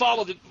you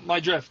followed my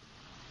drift.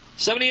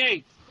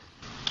 78.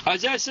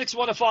 Isaiah 6,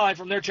 1 to 5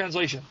 from their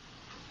translation.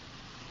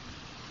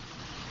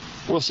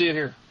 We'll see it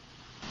here.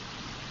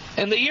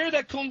 In the year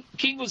that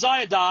King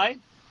Uzziah died,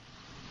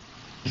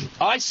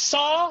 I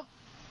saw,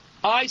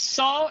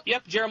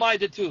 yep, Jeremiah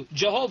did too,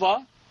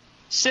 Jehovah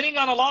sitting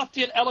on a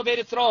lofty and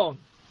elevated throne,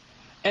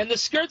 and the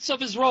skirts of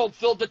his robe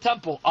filled the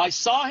temple. I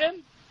saw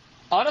him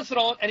on a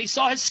throne, and he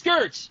saw his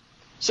skirts.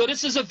 So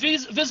this is a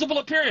visible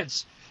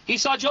appearance. He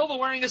saw Jehovah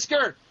wearing a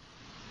skirt,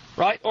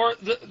 right? Or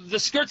the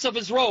skirts of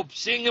his robe,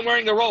 seeing him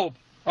wearing a robe,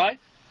 right?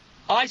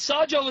 I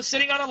saw Jehovah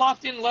sitting on a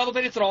lofty and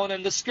elevated throne,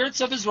 and the skirts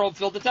of his robe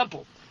filled the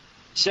temple.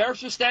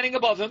 Seraphs were standing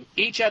above him,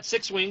 each had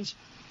 6 wings.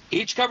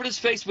 Each covered his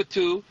face with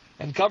 2,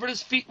 and covered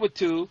his feet with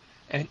 2,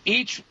 and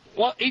each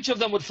of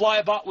them would fly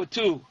about with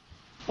 2.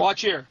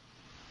 Watch here.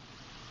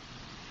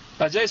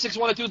 Isaiah 6,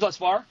 1 and 2 thus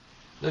far.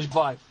 There's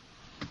 5.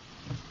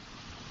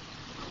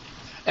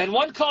 And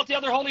one called the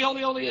other, Holy,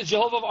 Holy, Holy is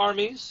Jehovah of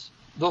armies.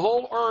 The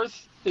whole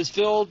earth is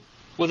filled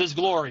with his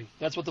glory.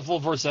 That's what the full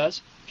verse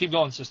says. Keep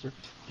going, sister.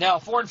 Now,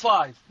 4 and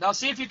 5. Now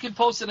see if you can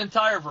post an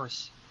entire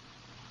verse.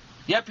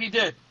 Yep, he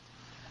did.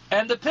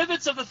 And the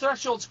pivots of the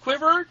thresholds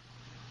quivered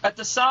at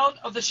the sound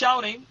of the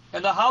shouting,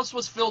 and the house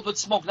was filled with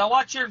smoke. Now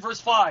watch here in verse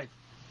 5.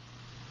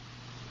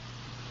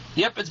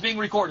 Yep, it's being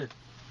recorded.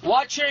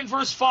 Watch here in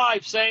verse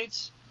 5,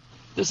 saints.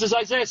 This is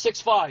Isaiah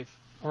 6:5.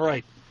 All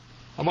right.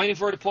 I'm waiting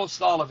for her to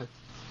post all of it.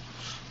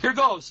 Here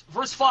goes.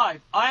 Verse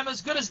 5. I am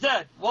as good as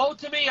dead. Woe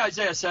to me,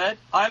 Isaiah said.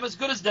 I am as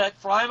good as dead,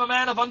 for I am a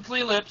man of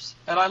unclean lips,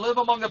 and I live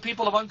among a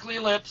people of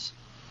unclean lips.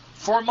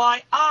 For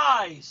my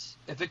eyes,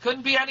 if it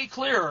couldn't be any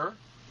clearer,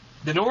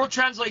 the New World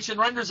Translation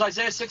renders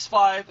Isaiah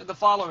 6:5 in the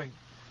following.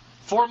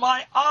 For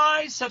my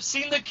eyes have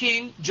seen the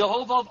King,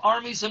 Jehovah of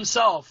armies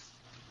himself.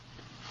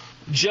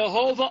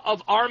 Jehovah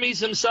of armies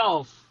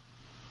himself.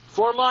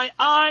 For my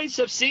eyes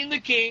have seen the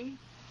King,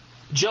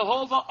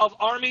 Jehovah of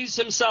armies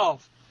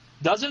himself.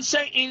 Doesn't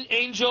say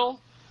angel,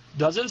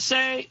 doesn't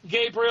say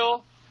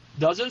Gabriel,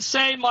 doesn't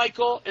say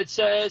Michael. It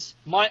says,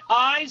 my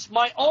eyes,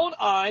 my own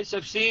eyes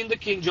have seen the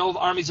King, Jehovah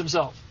of armies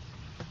himself.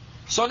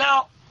 So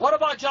now, what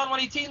about John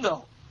 1:18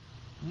 though?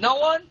 No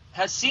one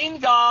has seen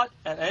God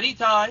at any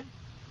time.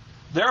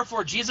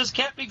 Therefore, Jesus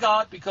can't be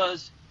God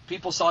because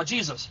people saw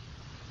Jesus.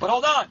 But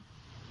hold on.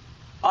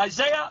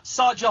 Isaiah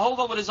saw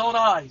Jehovah with his own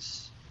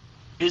eyes.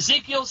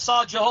 Ezekiel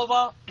saw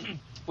Jehovah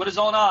with his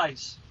own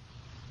eyes.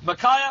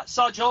 Micaiah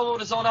saw Jehovah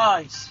with his own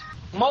eyes.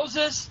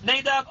 Moses,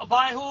 Nadab,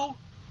 Abihu,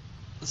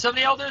 the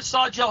 70 elders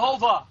saw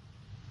Jehovah,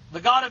 the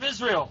God of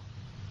Israel.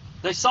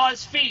 They saw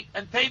his feet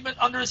and pavement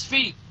under his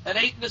feet and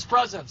ate in his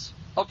presence.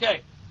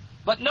 Okay.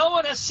 But no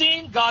one has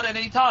seen God at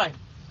any time.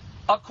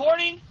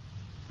 According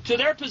to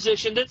their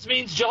position, this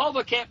means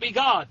Jehovah can't be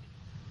God.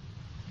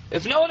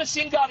 If no one has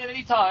seen God at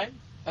any time,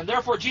 and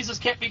therefore Jesus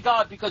can't be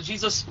God because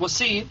Jesus was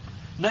seen,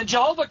 then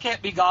Jehovah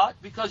can't be God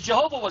because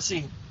Jehovah was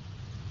seen.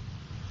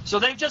 So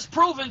they've just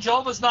proven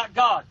Jehovah's not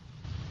God.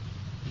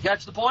 You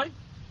catch the point?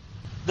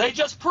 They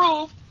just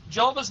proved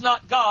Jehovah's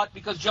not God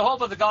because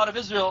Jehovah, the God of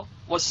Israel,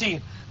 was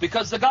seen.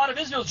 Because the God of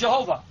Israel is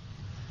Jehovah.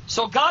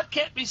 So God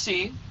can't be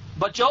seen,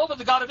 but Jehovah,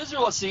 the God of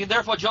Israel, was seen.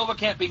 Therefore, Jehovah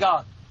can't be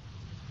God.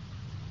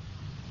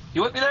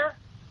 You with me there?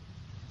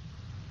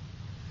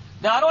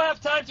 Now, I don't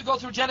have time to go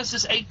through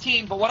Genesis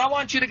 18, but what I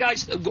want you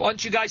guys to do, I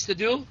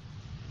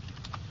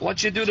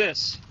want you to do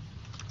this.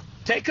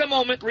 Take a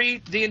moment,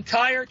 read the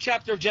entire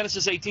chapter of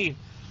Genesis 18.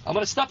 I'm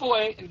going to step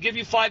away and give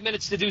you 5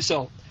 minutes to do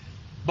so.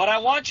 But I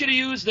want you to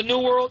use the New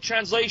World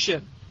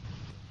Translation.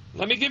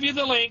 Let me give you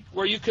the link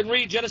where you can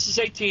read Genesis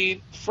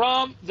 18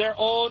 from their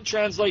own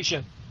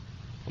translation.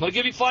 I'm going to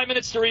give you 5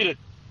 minutes to read it,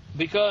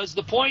 because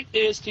the point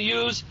is to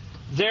use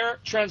their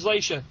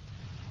translation.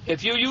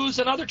 If you use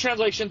another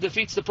translation, it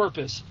defeats the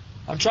purpose.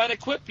 I'm trying to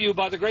equip you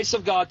by the grace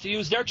of God to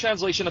use their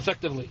translation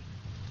effectively.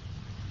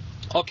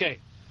 Okay,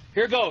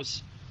 here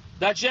goes.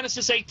 That's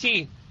Genesis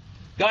 18.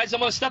 Guys, I'm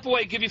going to step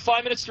away and give you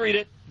 5 minutes to read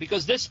it,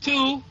 because this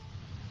too,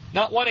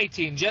 not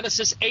 1:18,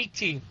 Genesis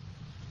 18.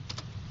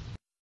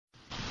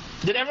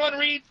 Did everyone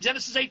read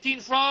Genesis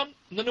 18 from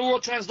the New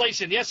World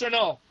Translation? Yes or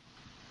no?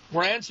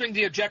 We're answering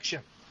the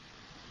objection.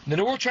 The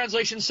New World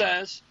Translation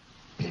says,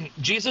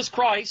 Jesus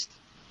Christ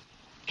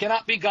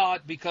cannot be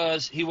God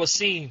because he was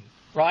seen,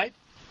 right?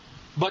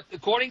 But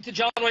according to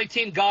John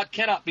 1:18, God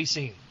cannot be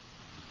seen.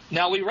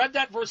 Now, we read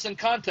that verse in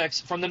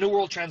context from the New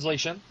World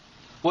Translation.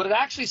 What it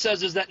actually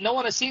says is that no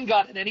one has seen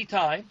God at any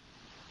time,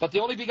 but the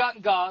only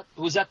begotten God,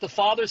 who is at the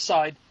Father's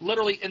side,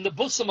 literally in the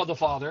bosom of the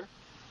Father,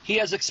 he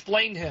has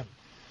explained him.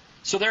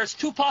 So there's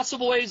two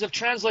possible ways of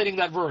translating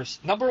that verse.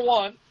 Number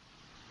one,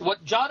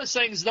 what John is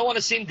saying is no one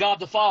has seen God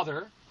the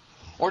Father.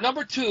 Or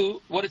number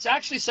two, what it's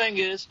actually saying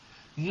is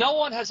no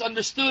one has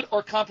understood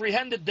or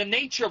comprehended the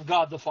nature of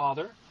God the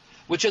Father,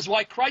 which is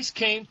why Christ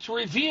came to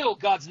reveal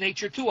God's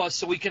nature to us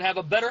so we can have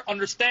a better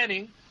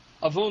understanding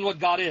of who and what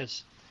God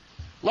is.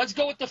 Let's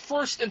go with the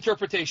first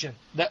interpretation,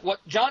 that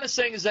what John is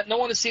saying is that no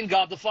one has seen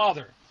God the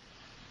Father.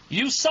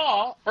 You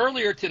saw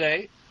earlier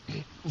today,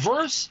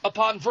 verse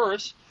upon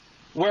verse,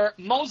 where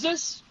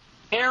Moses,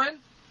 Aaron,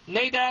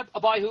 Nadab,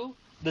 Abihu,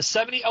 the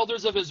 70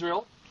 elders of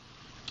Israel,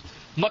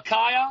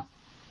 Micaiah,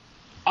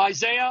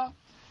 Isaiah,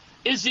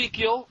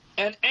 Ezekiel,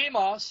 and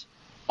Amos,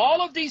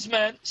 all of these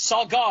men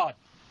saw God,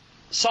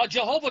 saw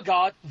Jehovah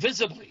God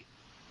visibly.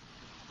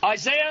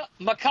 Isaiah,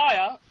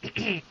 Micaiah,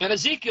 and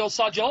Ezekiel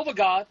saw Jehovah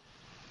God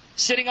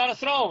sitting on a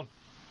throne.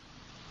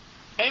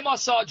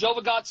 Amos saw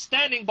Jehovah God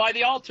standing by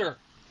the altar.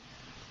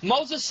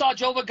 Moses saw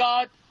Jehovah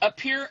God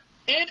appear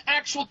in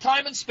actual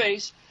time and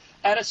space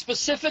at a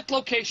specific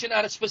location,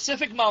 at a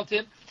specific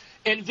mountain,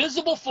 in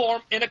visible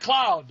form in a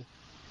cloud.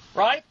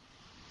 Right?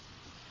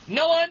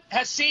 No one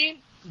has seen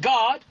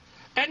God,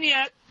 and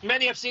yet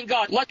many have seen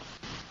God.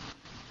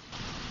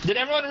 Did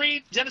everyone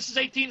read Genesis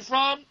 18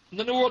 from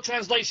the New World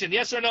Translation?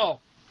 Yes or no?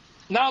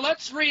 Now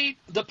let's read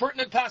the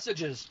pertinent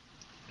passages,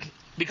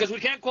 because we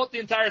can't quote the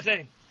entire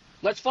thing.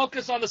 Let's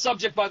focus on the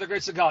subject by the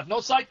grace of God.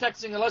 No side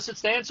texting unless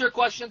it's to answer a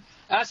question,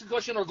 ask a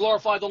question, or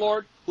glorify the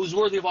Lord, who's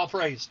worthy of all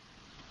praise.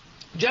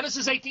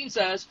 Genesis 18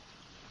 says,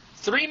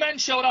 3 men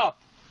showed up,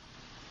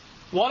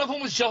 one of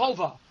whom was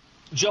Jehovah.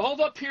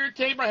 Jehovah appeared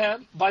to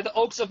Abraham by the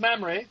oaks of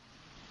Mamre.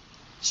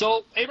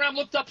 So Abraham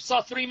looked up,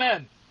 saw 3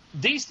 men.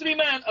 These three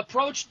men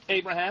approached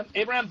Abraham.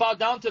 Abraham bowed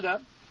down to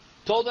them,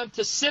 told them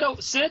to sit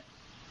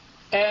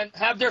and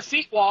have their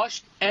feet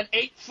washed, and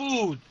ate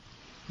food.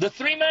 The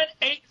three men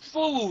ate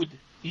food,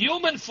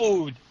 human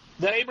food,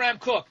 that Abraham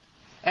cooked,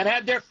 and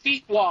had their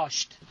feet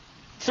washed.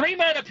 Three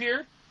men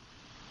appeared.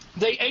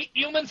 They ate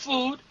human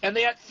food, and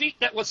they had feet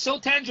that was so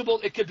tangible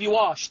it could be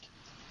washed.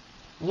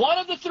 One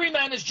of the three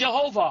men is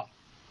Jehovah.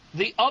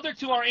 The other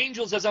two are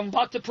angels, as I'm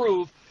about to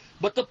prove.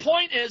 But the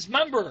point is,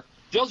 remember,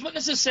 Jehovah's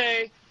Witnesses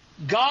say,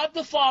 God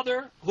the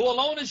Father, who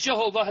alone is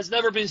Jehovah, has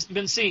never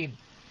been seen.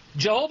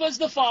 Jehovah is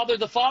the Father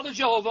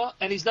Jehovah,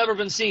 and he's never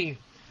been seen.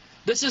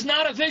 This is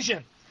not a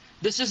vision.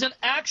 This is an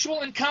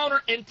actual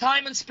encounter in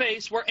time and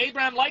space where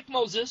Abraham, like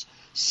Moses,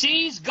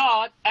 sees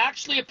God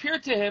actually appear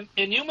to him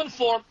in human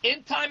form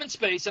in time and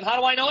space. And how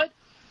do I know it?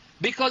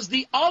 Because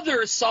the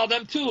others saw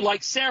them too,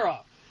 like Sarah.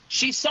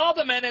 She saw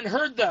the men and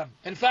heard them.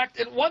 In fact,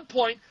 at one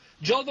point,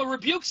 Jehovah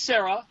rebuked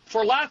Sarah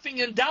for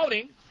laughing and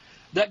doubting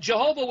that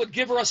Jehovah would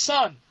give her a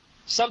son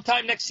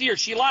sometime next year.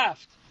 She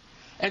laughed.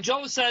 And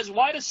Jehovah says,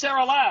 why does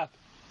Sarah laugh?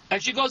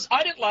 And she goes,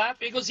 I didn't laugh.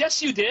 And he goes,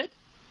 yes, you did.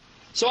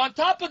 So on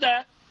top of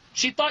that,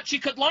 she thought she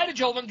could lie to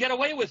Jehovah and get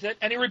away with it,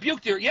 and he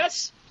rebuked her.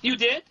 Yes, you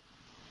did.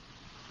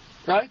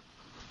 Right?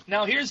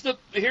 Now here's the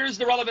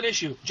relevant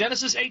issue.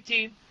 Genesis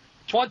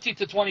 18:20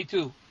 to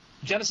 22.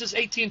 Genesis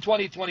 18:20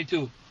 to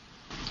 22.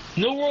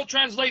 New World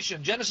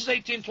Translation. Genesis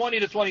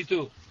 18:20 to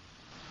 22.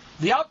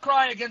 The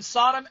outcry against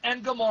Sodom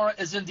and Gomorrah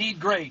is indeed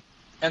great,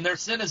 and their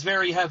sin is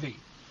very heavy.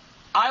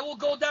 I will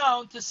go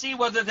down to see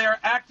whether they are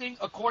acting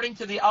according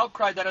to the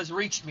outcry that has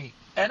reached me,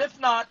 and if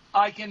not,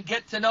 I can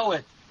get to know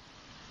it.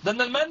 Then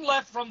the men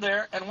left from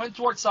there and went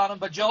toward Sodom,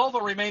 but Jehovah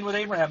remained with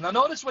Abraham. Now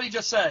notice what he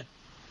just said.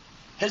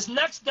 His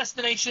next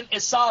destination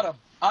is Sodom.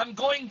 I'm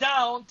going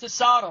down to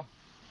Sodom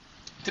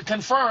to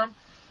confirm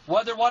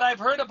whether what I've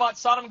heard about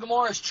Sodom and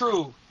Gomorrah is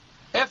true.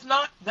 If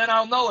not, then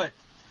I'll know it.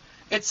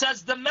 It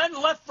says the men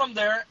left from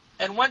there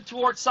and went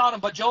toward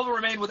Sodom, but Jehovah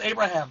remained with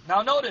Abraham.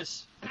 Now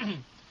notice,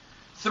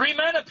 three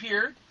men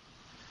appeared,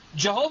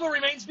 Jehovah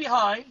remains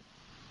behind,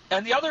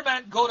 and the other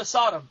men go to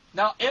Sodom.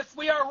 Now if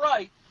we are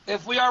right,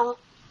 if we are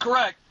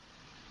correct,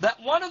 that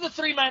one of the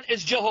three men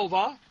is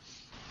Jehovah,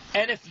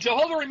 and if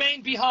Jehovah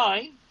remained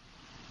behind,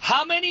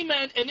 how many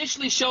men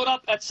initially showed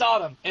up at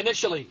Sodom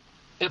initially?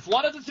 If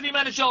one of the three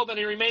men is Jehovah and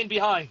he remained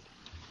behind,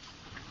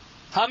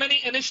 how many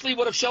initially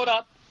would have showed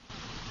up?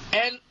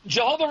 And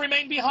Jehovah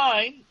remained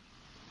behind,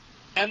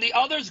 and the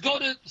others go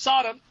to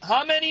Sodom.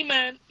 How many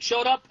men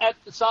showed up at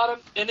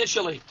Sodom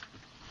initially?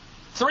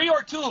 3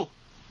 or 2?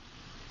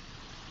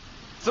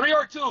 3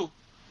 or 2?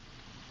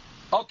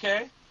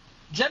 Okay.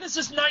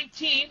 Genesis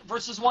 19,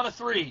 verses 1 to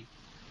 3.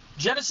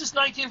 Genesis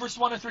 19, verse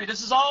 1 to 3.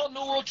 This is all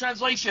New World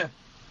Translation.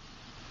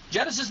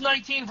 Genesis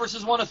 19,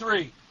 verses 1 to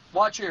 3.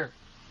 Watch here.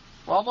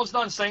 We're almost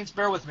done, saints.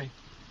 Bear with me.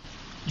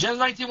 Genesis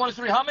 19, 1 to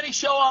 3. How many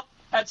show up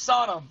at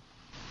Sodom?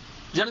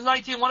 Genesis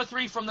 19, 1 to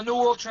 3 from the New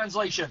World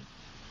Translation.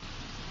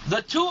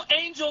 The two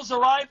angels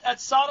arrived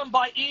at Sodom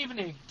by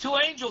evening. Two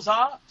angels,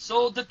 huh?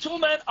 So the two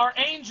men are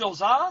angels,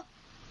 huh?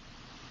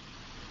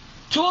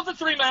 Two of the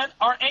three men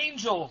are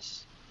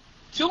angels.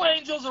 Two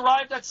angels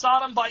arrived at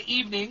Sodom by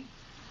evening,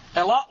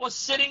 and Lot was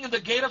sitting in the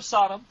gate of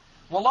Sodom.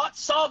 When Lot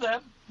saw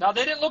them, now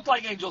they didn't look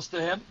like angels to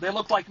him, they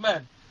looked like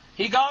men.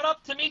 He got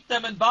up to meet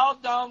them and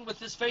bowed down with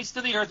his face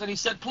to the earth, and he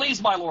said,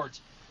 please, my lords,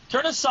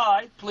 turn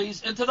aside,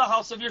 please, into the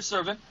house of your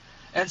servant,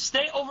 and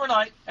stay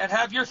overnight and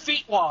have your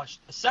feet washed.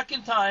 A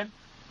second time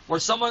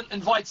where someone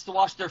invites to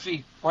wash their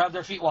feet, or have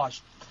their feet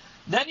washed.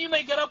 Then you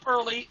may get up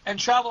early and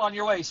travel on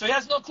your way. So he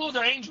has no clue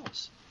they're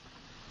angels.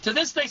 To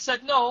this they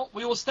said, no,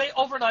 we will stay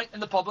overnight in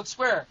the public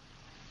square.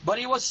 But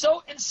he was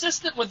so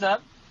insistent with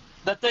them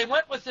that they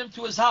went with him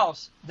to his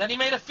house. Then he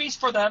made a feast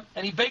for them,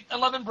 and he baked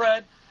unleavened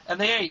bread, and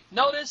they ate.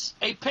 Notice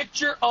a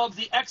picture of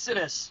the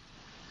Exodus.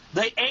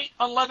 They ate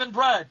unleavened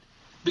bread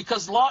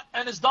because Lot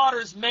and his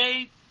daughters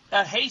made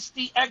a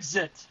hasty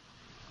exit.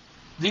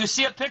 Do you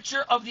see a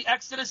picture of the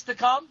Exodus to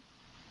come?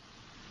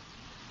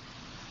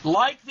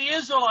 Like the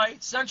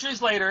Israelites,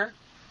 centuries later,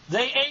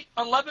 they ate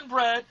unleavened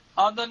bread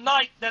on the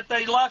night that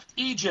they left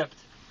Egypt.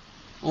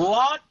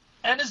 Lot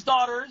and his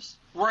daughters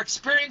were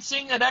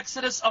experiencing an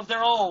exodus of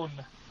their own.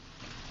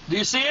 Do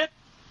you see it?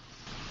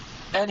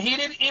 And he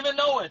didn't even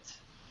know it.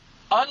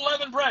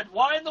 Unleavened bread.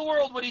 Why in the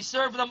world would he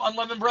serve them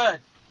unleavened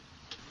bread?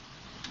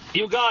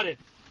 You got it.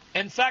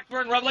 In fact,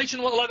 we're in Revelation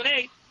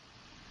 11:8.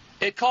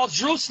 It calls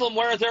Jerusalem,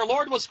 where their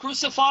Lord was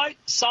crucified,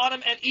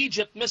 Sodom and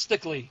Egypt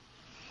mystically.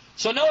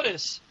 So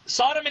notice,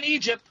 Sodom and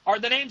Egypt are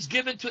the names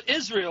given to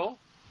Israel,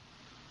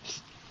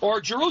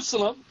 or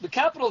Jerusalem, the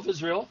capital of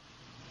Israel,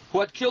 who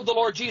had killed the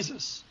Lord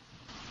Jesus.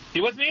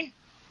 You with me?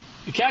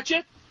 You catch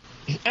it?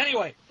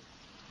 Anyway,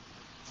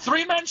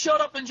 three men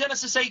showed up in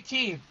Genesis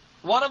 18.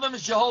 One of them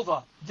is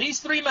Jehovah. These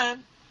three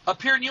men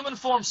appear in human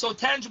form, so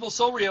tangible,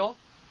 so real,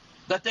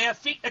 that they have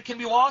feet that can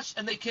be washed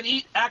and they can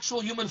eat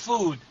actual human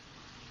food.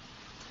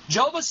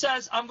 Jehovah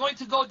says, I'm going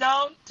to go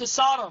down to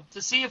Sodom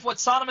to see if what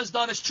Sodom has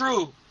done is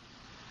true.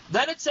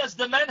 Then it says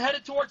the men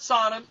headed towards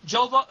Sodom.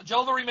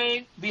 Jehovah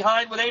remained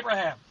behind with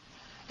Abraham.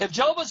 If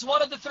Jehovah's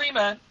one of the three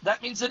men,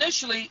 that means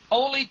initially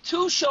only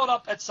two showed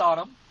up at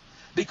Sodom,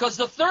 because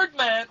the third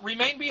man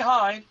remained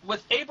behind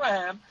with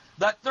Abraham,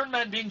 that third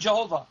man being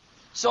Jehovah.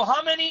 So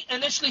how many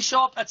initially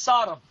show up at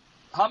Sodom?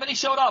 How many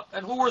showed up,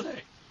 and who were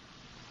they?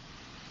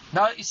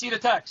 Now that you see the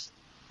text.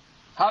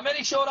 How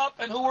many showed up,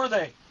 and who were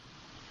they?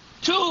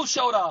 Two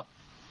showed up.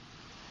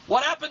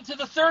 What happened to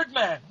the third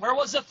man? Where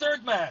was the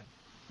third man?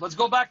 Let's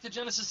go back to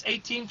Genesis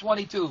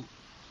 18:22.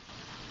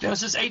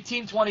 Genesis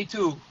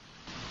 18:22.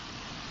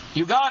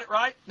 You got it,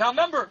 right? Now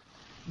remember,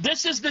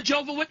 this is the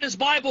Jehovah Witness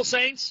Bible,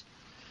 saints.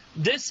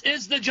 This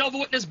is the Jehovah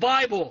Witness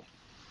Bible.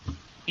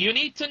 You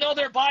need to know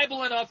their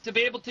Bible enough to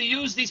be able to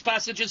use these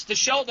passages to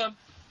show them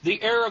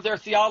the error of their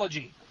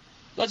theology.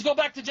 Let's go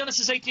back to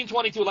Genesis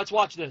 18:22. Let's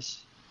watch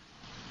this.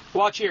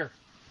 Watch here.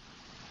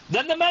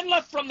 Then the men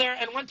left from there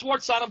and went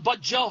towards Sodom, but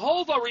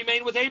Jehovah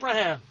remained with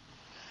Abraham.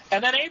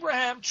 And then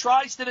Abraham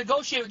tries to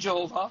negotiate with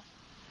Jehovah,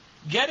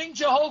 getting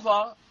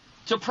Jehovah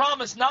to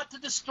promise not to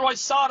destroy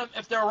Sodom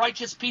if there are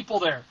righteous people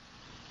there.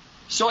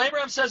 So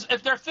Abraham says,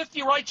 if there are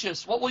 50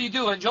 righteous, what will you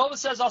do? And Jehovah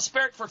says, I'll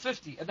spare it for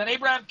 50. And then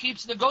Abraham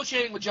keeps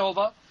negotiating with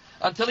Jehovah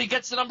until he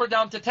gets the number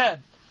down to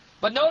 10.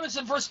 But notice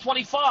in verse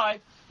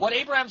 25, what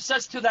Abraham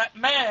says to that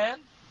man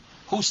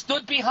who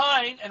stood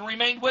behind and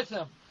remained with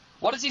him.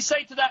 What does he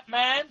say to that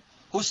man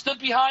who stood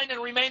behind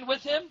and remained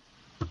with him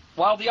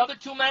while the other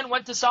two men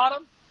went to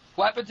Sodom,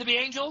 who happened to be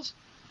angels?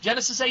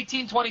 Genesis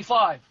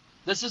 18:25.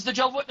 This is the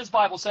Jehovah's Witness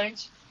Bible,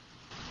 saints.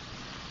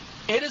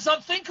 It is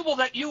unthinkable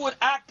that you would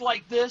act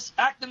like this,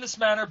 act in this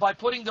manner, by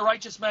putting the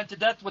righteous man to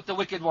death with the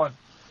wicked one.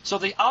 So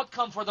the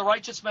outcome for the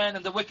righteous man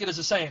and the wicked is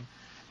the same.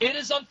 It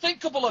is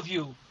unthinkable of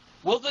you.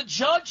 Will the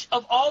judge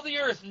of all the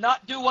earth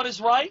not do what is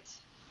right?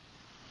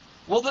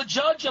 Will the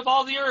judge of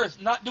all the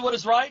earth not do what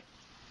is right?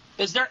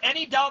 Is there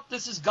any doubt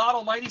this is God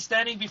Almighty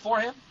standing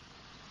before him?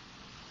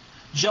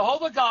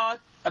 Jehovah God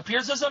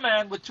appears as a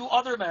man with two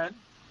other men.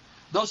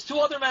 Those two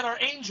other men are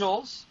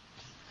angels.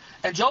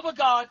 And Jehovah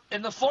God,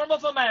 in the form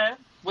of a man,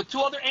 with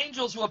two other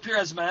angels who appear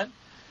as men,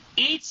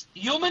 eats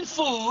human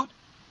food,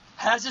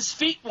 has his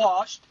feet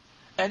washed,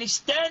 and he's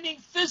standing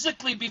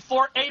physically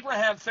before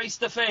Abraham face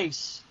to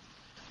face.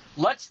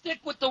 Let's stick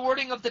with the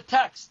wording of the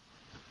text.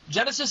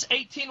 Genesis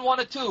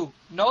 18:1-2.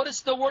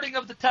 Notice the wording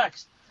of the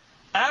text.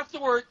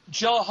 Afterward,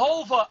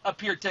 Jehovah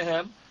appeared to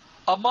him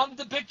among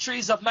the big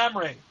trees of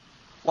Mamre,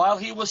 while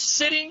he was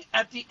sitting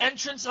at the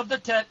entrance of the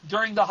tent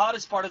during the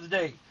hottest part of the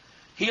day.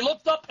 He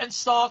looked up and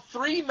saw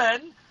three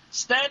men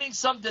standing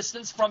some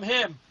distance from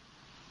him.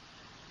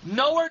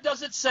 Nowhere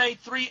does it say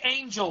three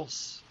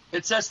angels.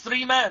 It says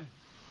three men.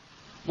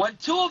 When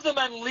two of the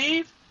men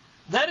leave,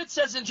 then it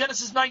says in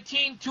Genesis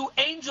 19, two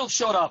angels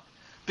showed up,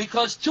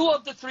 because two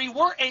of the three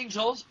were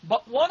angels,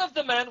 but one of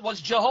the men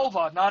was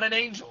Jehovah, not an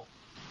angel.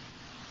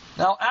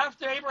 Now,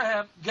 after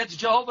Abraham gets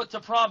Jehovah to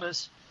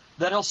promise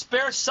that he'll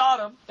spare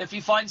Sodom if he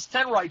finds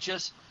 10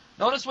 righteous,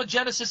 notice what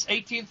Genesis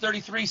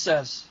 18:33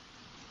 says.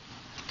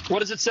 What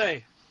does it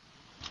say?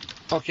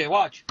 Okay,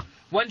 watch.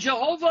 When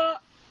Jehovah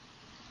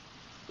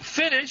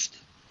finished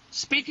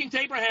speaking to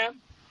Abraham,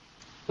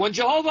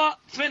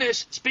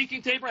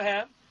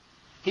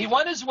 he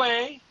went his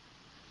way,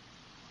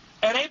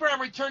 and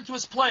Abraham returned to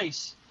his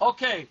place.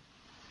 Okay,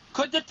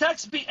 could the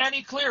text be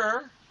any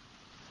clearer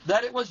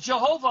that it was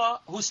Jehovah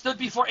who stood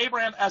before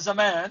Abraham as a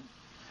man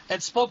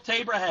and spoke to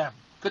Abraham?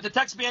 Could the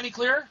text be any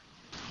clearer?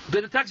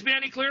 Did the text be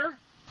any clearer?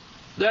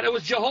 That it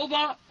was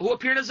Jehovah who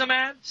appeared as a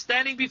man,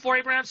 standing before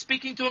Abraham,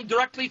 speaking to him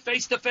directly,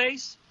 face to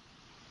face?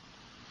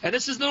 And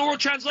this is the New World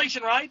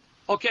Translation, right?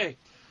 Okay.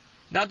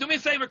 Now do me a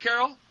favor,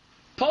 Carol.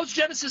 Post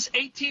Genesis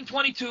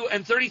 18:22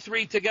 and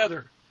 33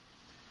 together.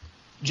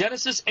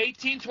 Genesis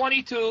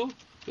 18:22,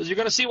 because you're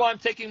going to see why I'm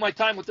taking my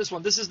time with this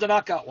one. This is the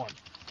knockout one.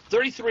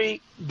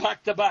 33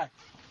 back to back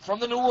from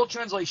the New World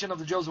Translation of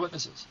the Jehovah's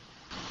Witnesses.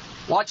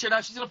 Watch it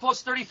now. She's going to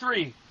post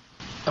 33.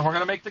 And we're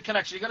going to make the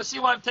connection. You're going to see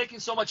why I'm taking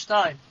so much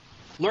time.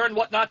 Learn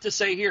what not to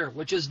say here,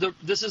 which is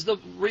this is the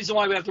reason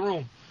why we have the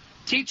room.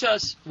 Teach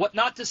us what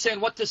not to say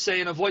and what to say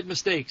and avoid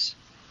mistakes.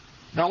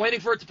 Now I'm waiting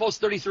for it to post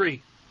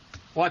 33.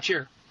 Watch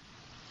here.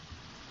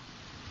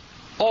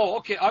 Oh,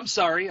 okay. I'm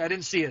sorry. I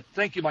didn't see it.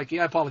 Thank you, Mikey.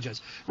 I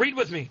apologize. Read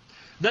with me.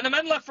 Then the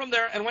men left from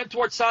there and went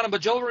towards Sodom,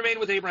 but Jehovah remained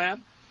with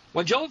Abraham.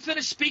 When Jehovah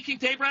finished speaking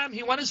to Abraham,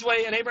 he went his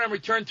way, and Abraham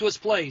returned to his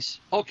place.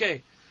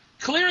 Okay.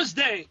 Clear as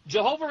day.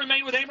 Jehovah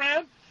remained with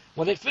Abraham.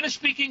 When they finished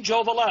speaking,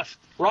 Jehovah left.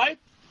 Right?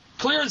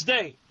 Clear as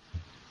day.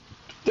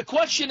 The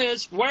question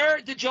is, where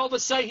did Jehovah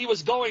say he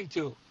was going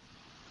to?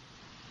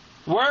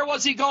 Where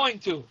was he going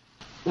to?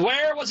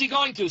 Where was he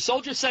going to?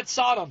 Soldiers said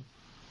Sodom.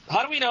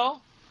 How do we know?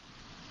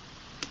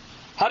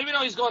 How do we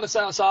know he's going to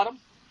Sodom?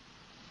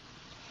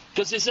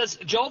 Because it says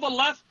Jehovah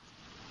left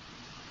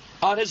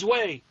on his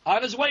way.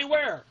 On his way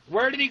where?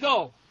 Where did he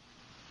go?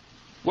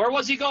 Where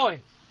was he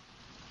going?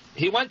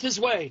 He went his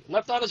way,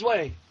 left on his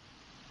way.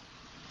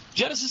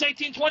 Genesis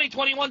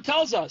 18:20-21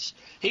 tells us.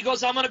 He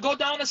goes, I'm going to go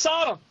down to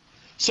Sodom.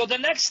 So the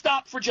next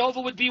stop for Jehovah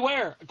would be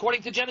where?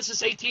 According to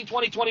Genesis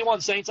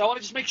 18:20-21, saints. I want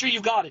to just make sure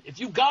you got it. If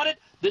you got it,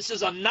 this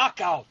is a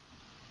knockout.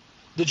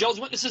 The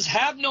Jehovah's Witnesses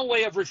have no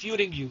way of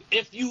refuting you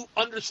if you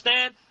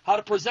understand how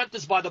to present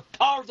this by the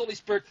power of the Holy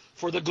Spirit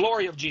for the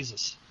glory of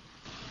Jesus.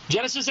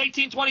 Genesis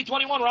 18, 20,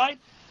 21, right?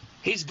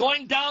 He's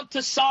going down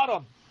to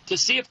Sodom to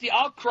see if the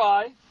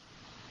outcry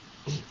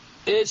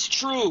is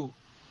true.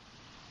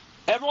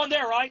 Everyone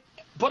there, right?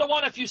 Put a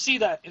 1 if you see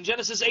that. In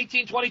Genesis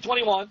 18, 20,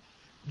 21,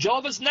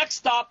 Jehovah's next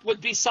stop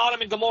would be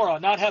Sodom and Gomorrah,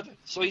 not heaven.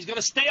 So he's going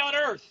to stay on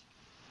earth.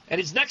 And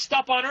his next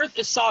stop on earth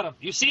is Sodom.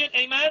 You see it?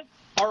 Amen?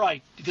 All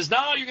right. Because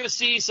now you're going to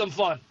see some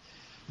fun.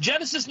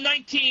 Genesis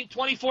 19,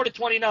 24 to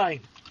 29.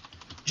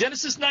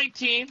 Genesis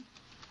 19,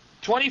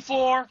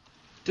 24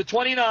 to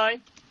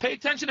 29. Pay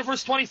attention to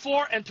verse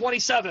 24 and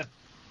 27.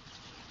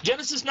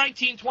 Genesis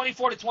 19,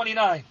 24 to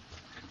 29.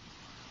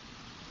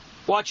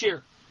 Watch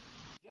here.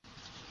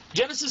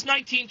 Genesis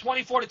 19,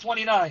 24 to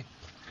 29.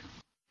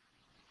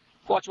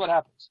 Watch what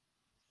happens.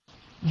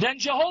 Then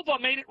Jehovah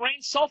made it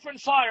rain sulfur and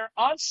fire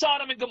on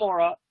Sodom and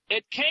Gomorrah.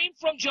 It came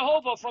from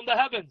Jehovah from the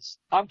heavens.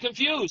 I'm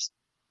confused.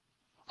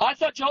 I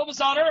thought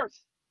Jehovah's on earth.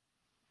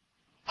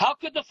 How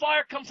could the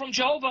fire come from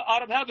Jehovah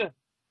out of heaven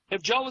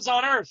if Jehovah's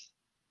on earth?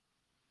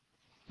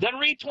 Then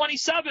read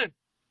 27.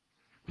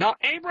 Now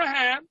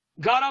Abraham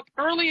got up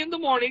early in the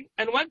morning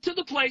and went to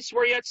the place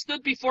where he had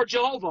stood before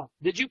Jehovah.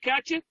 Did you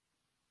catch it?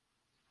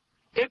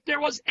 If there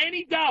was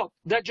any doubt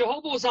that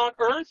Jehovah was on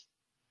earth,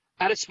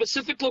 at a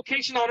specific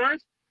location on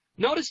earth,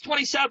 notice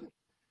 27.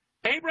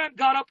 Abraham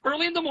got up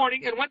early in the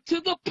morning and went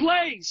to the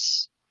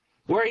place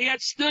where he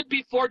had stood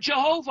before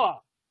Jehovah.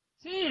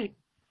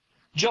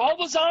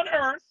 Jehovah's on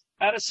earth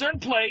at a certain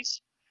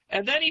place,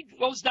 and then he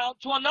goes down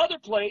to another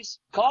place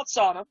called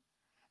Sodom.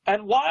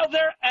 And while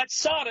they're at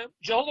Sodom,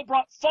 Jehovah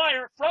brought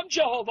fire from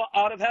Jehovah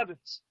out of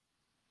heavens.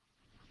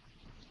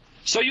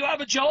 So you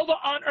have a Jehovah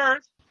on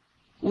earth.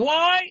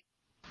 Why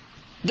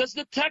does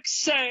the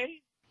text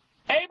say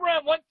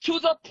Abraham went to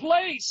the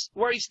place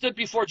where he stood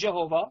before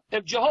Jehovah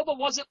if Jehovah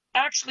wasn't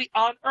actually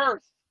on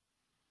earth?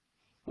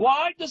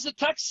 Why does the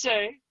text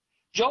say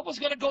Jehovah's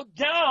going to go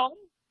down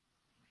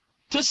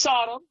to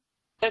Sodom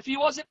if he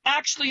wasn't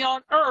actually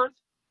on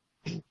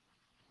earth,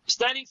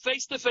 standing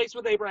face to face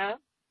with Abraham?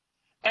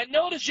 And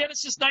notice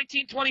Genesis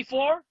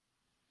 19:24.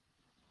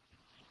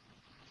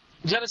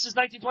 Genesis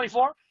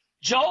 19:24.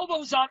 Jehovah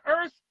was on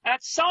earth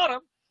at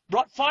Sodom,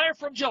 brought fire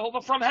from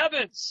Jehovah from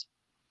heavens.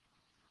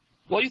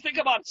 Well, you think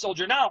about it,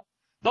 soldier. Now,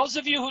 those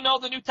of you who know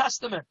the New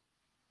Testament,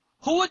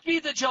 who would be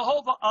the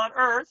Jehovah on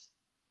earth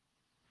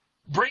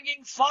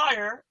bringing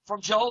fire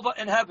from Jehovah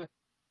in heaven?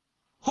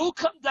 Who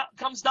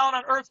comes down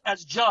on earth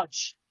as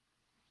judge?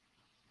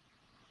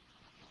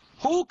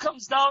 Who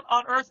comes down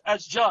on earth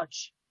as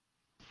judge?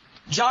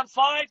 John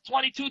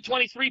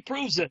 5:22-23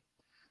 proves it.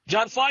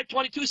 John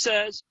 5:22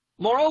 says,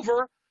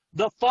 moreover,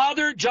 the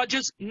Father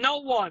judges no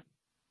one,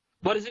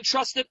 but has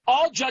entrusted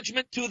all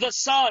judgment to the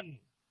Son.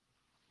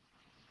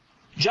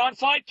 John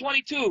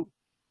 5:22,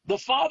 the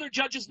Father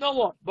judges no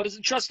one, but has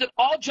entrusted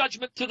all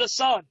judgment to the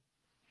Son.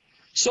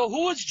 So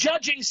who is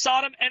judging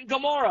Sodom and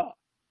Gomorrah?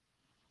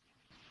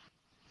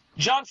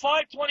 John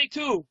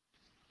 5:22,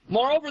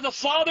 moreover, the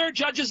Father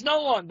judges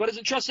no one, but has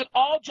entrusted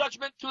all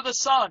judgment to the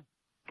Son.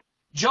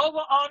 Jehovah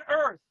on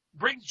earth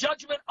brings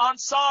judgment on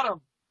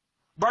Sodom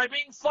by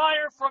bringing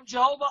fire from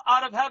Jehovah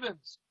out of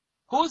heavens.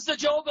 Who is the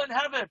Jehovah in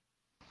heaven?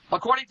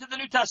 According to the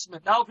New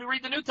Testament. Now, if we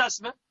read the New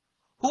Testament,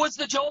 who is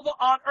the Jehovah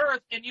on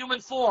earth in human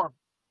form?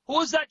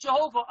 Who is that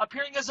Jehovah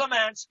appearing as a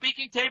man,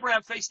 speaking to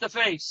Abraham face to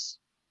face?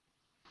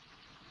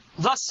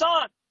 The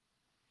Son.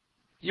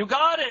 You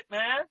got it,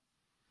 man.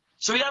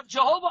 So you have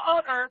Jehovah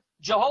on earth,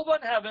 Jehovah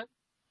in heaven.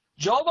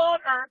 Jehovah on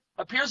earth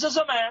appears as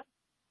a man,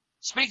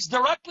 speaks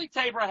directly to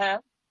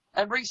Abraham,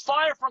 and brings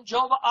fire from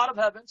Jehovah out of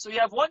heaven. So you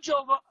have one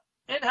Jehovah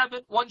in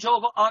heaven, one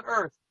Jehovah on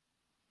earth.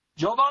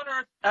 Jehovah on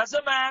earth as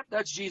a man,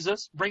 that's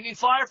Jesus, bringing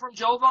fire from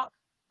Jehovah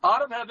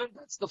out of heaven,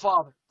 that's the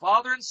Father.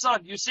 Father and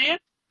Son. You see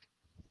it?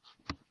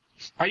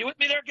 Are you with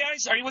me there,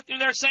 guys? Are you with me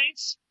there,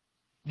 saints?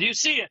 Do you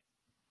see it?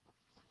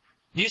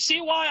 Do you see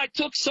why I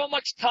took so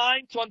much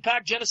time to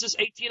unpack Genesis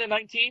 18 and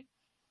 19?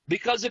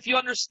 Because if you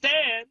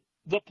understand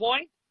the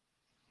point,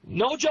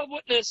 no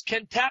Jehovah's Witness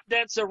can tap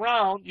dance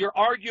around your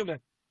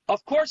argument.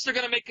 Of course they're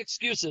going to make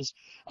excuses.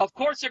 Of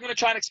course they're going to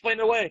try and explain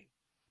it away.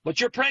 But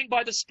you're praying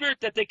by the Spirit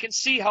that they can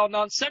see how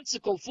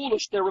nonsensical,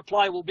 foolish their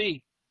reply will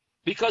be.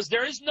 Because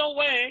there is no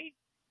way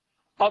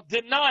of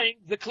denying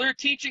the clear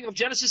teaching of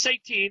Genesis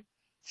 18.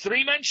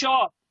 Three men show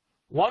up,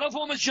 one of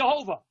whom is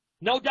Jehovah.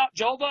 No doubt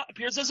Jehovah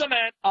appears as a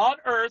man on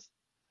earth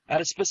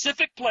at a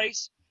specific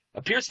place,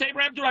 appears to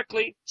Abraham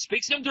directly,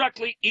 speaks to him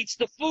directly, eats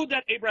the food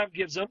that Abraham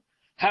gives him,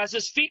 has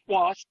his feet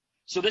washed.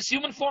 So this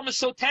human form is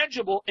so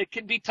tangible, it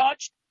can be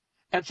touched.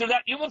 And through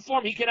that human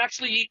form, he can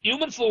actually eat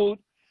human food.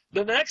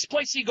 Then the next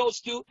place he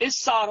goes to is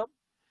Sodom.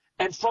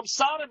 And from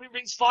Sodom, he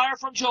brings fire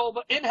from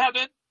Jehovah in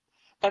heaven.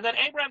 And then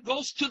Abraham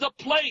goes to the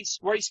place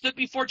where he stood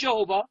before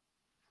Jehovah,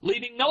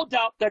 leaving no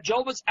doubt that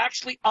Jehovah's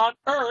actually on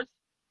earth,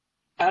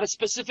 at a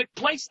specific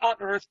place on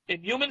earth,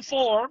 in human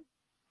form.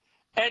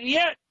 And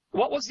yet,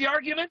 what was the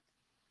argument?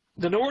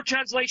 The Newer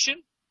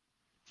Translation,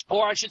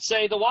 or I should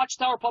say the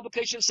Watchtower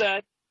publication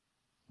said,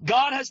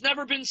 God has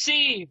never been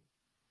seen.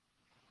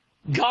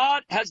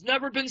 God has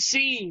never been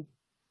seen.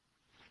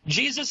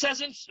 Jesus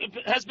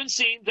has been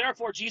seen,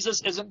 therefore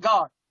Jesus isn't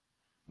God.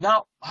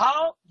 Now,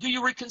 how do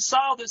you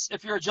reconcile this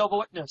if you're a Jehovah's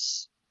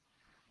Witness?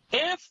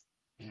 If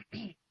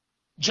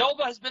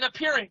Jehovah has been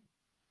appearing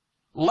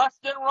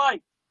left and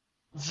right,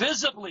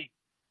 visibly,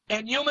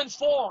 in human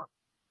form,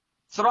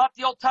 throughout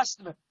the Old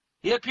Testament,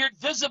 he appeared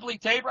visibly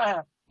to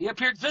Abraham. He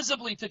appeared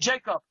visibly to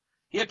Jacob.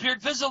 He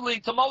appeared visibly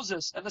to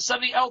Moses and the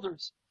 70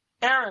 elders,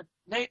 Aaron,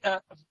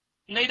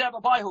 Nadab,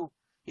 Abihu.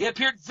 He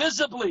appeared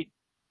visibly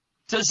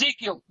to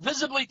Ezekiel,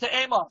 visibly to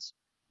Amos,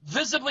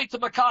 visibly to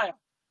Micaiah,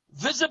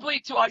 visibly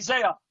to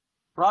Isaiah,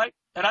 right?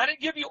 And I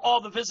didn't give you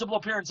all the visible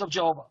appearance of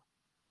Jehovah.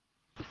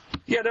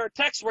 Yeah, there are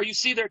texts where you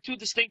see there are two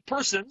distinct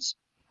persons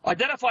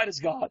identified as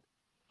God,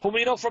 whom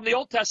we know from the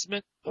Old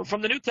Testament, or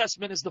from the New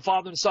Testament, is the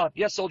Father and Son.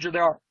 Yes, soldier,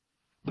 there are.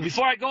 But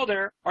before I go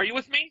there, are you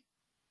with me?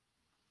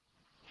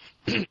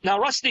 Now,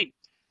 Rusty,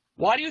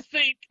 why do you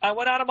think I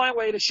went out of my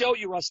way to show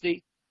you,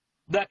 Rusty,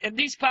 that in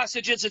these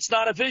passages it's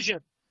not a vision?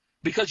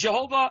 Because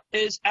Jehovah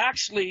is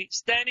actually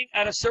standing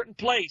at a certain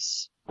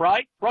place,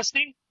 right,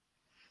 Rusty?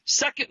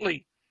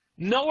 Secondly,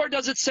 nowhere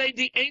does it say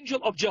the angel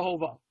of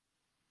Jehovah.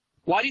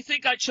 Why do you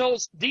think I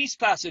chose these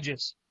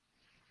passages?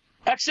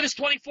 Exodus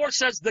 24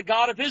 says the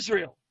God of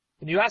Israel.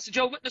 And you ask the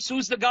Jehovah's Witness,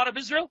 who's the God of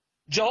Israel?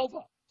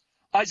 Jehovah.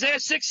 Isaiah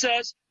 6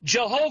 says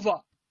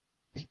Jehovah.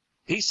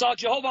 He saw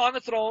Jehovah on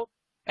the throne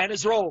and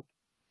his robe.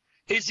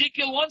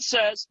 Ezekiel 1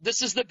 says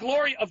this is the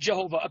glory of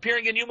Jehovah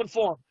appearing in human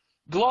form,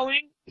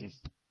 glowing,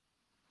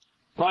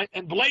 right,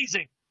 and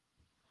blazing.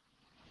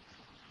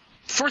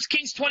 1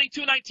 Kings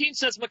 22:19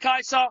 says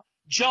Micaiah saw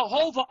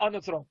Jehovah on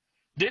the throne.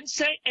 Didn't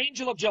say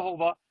angel of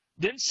Jehovah.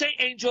 Didn't say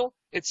angel.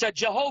 It said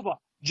Jehovah.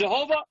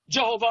 Jehovah,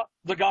 Jehovah,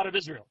 the God of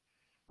Israel.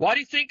 Why do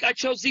you think I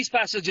chose these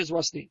passages,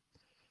 Rusty?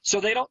 So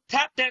they don't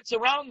tap dance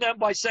around them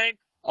by saying,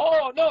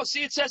 oh, no,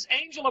 see, it says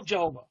angel of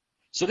Jehovah.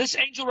 So this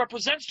angel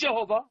represents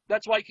Jehovah.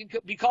 That's why he can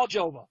be called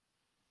Jehovah.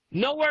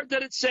 Nowhere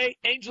did it say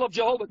angel of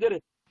Jehovah, did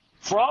it?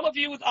 For all of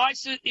you with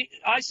eyes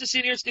to see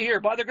and ears to hear,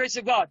 by the grace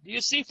of God, do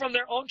you see from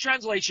their own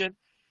translation,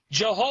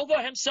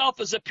 Jehovah himself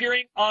is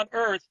appearing on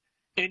earth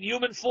in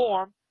human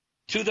form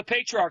to the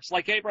patriarchs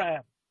like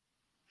Abraham.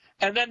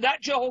 And then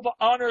that Jehovah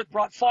on earth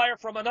brought fire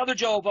from another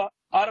Jehovah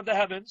out of the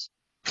heavens.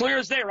 Clear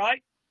as day,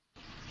 right?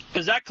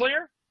 Is that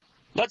clear?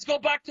 Let's go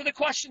back to the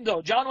question,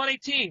 though. John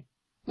 1:18.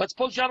 Let's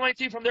post John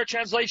 1:18 from their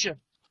translation.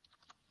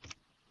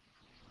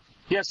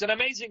 Yes, an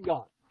amazing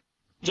God.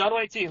 John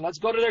 1:18. Let's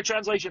go to their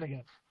translation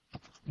again.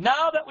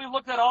 Now that we've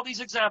looked at all these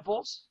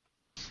examples,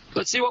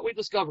 let's see what we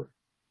discover.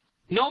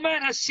 No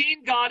man has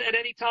seen God at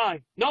any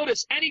time.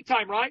 Notice, any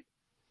time, right?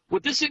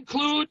 Would this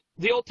include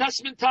the Old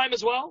Testament time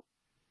as well?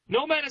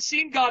 No man has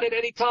seen God at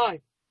any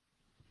time.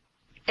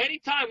 Any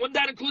time. Wouldn't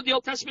that include the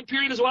Old Testament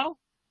period as well?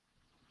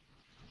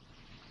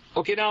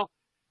 Okay, now,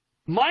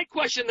 my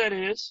question then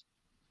is,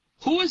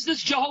 who is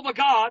this Jehovah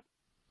God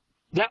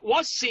that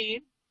was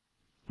seen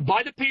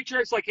by the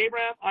patriarchs like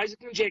Abraham,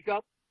 Isaac, and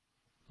Jacob,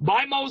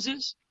 by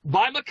Moses,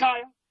 by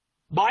Micaiah,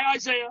 by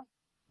Isaiah,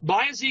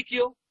 by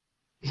Ezekiel,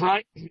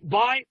 right,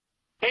 by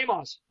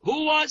Amos?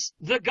 Who was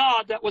the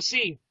God that was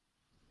seen?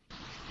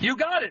 You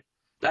got it.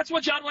 That's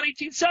what John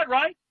 1:18 said,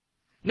 right?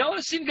 No one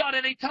has seen God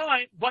at any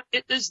time, but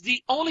it is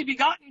the only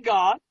begotten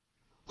God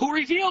who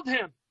revealed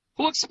him,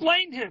 who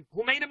explained him,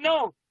 who made him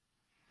known.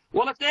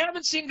 Well, if they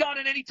haven't seen God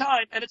at any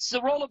time, and it's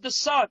the role of the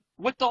Son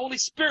with the Holy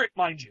Spirit,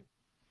 mind you,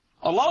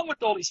 along with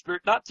the Holy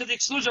Spirit, not to the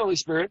exclusion of the Holy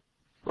Spirit,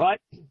 right?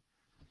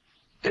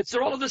 It's the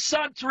role of the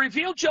Son to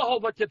reveal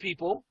Jehovah to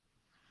people.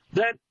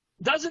 Then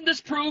doesn't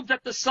this prove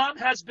that the Son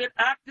has been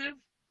active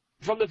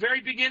from the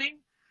very beginning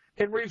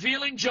in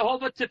revealing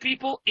Jehovah to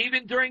people,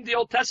 even during the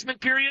Old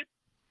Testament period?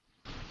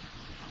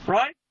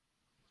 Right?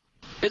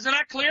 Isn't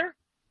that clear?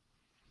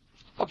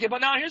 Okay, but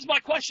now here's my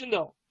question,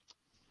 though.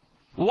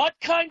 What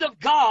kind of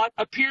God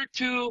appeared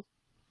to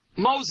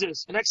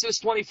Moses in Exodus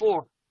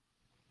 24?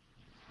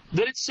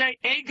 Did it say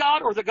a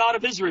God or the God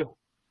of Israel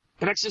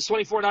in Exodus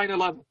 24, 9,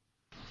 11?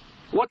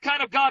 What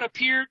kind of God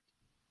appeared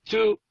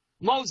to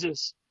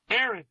Moses,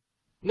 Aaron,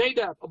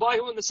 Nadab,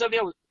 Abihu, and the 70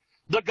 elders?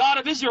 The God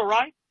of Israel,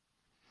 right?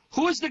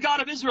 Who is the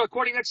God of Israel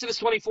according to Exodus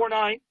 24,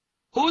 9?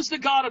 Who is the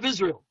God of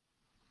Israel?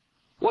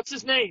 What's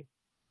his name?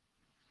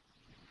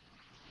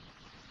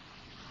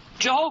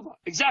 Jehovah,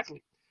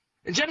 exactly.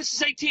 In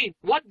Genesis 18,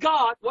 what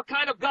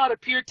kind of God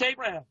appeared to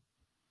Abraham?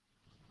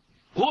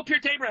 Who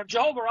appeared to Abraham?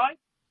 Jehovah, right?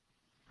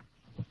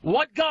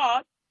 What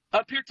God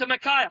appeared to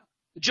Micaiah?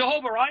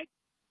 Jehovah, right?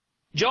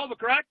 Jehovah,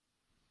 correct?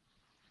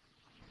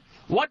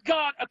 What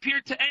God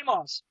appeared to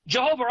Amos?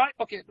 Jehovah, right?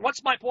 Okay,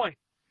 what's my point?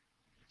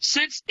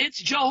 Since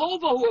it's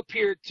Jehovah who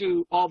appeared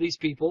to all these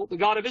people, the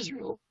God of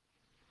Israel,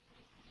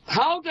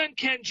 how then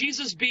can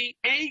Jesus be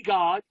a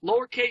God,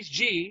 lowercase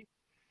g,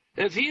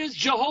 if he is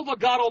Jehovah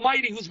God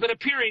Almighty who's been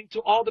appearing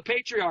to all the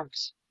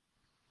patriarchs?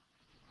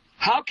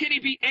 How can he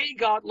be a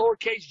God,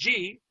 lowercase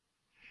g,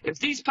 if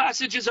these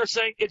passages are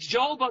saying it's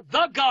Jehovah,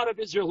 the God of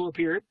Israel, who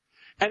appeared,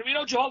 and we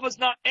know Jehovah's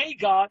not a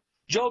God,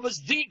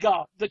 Jehovah's the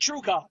God, the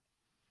true God.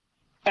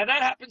 And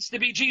that happens to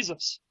be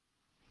Jesus.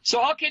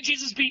 So how can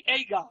Jesus be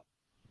a God?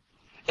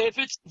 If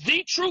it's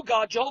the true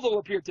God, Jehovah will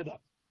appear to them.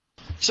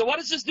 So what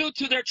does this do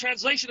to their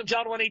translation of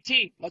John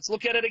 1:18? Let's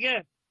look at it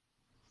again.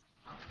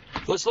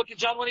 Let's look at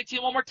John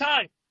 1:18 one more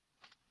time.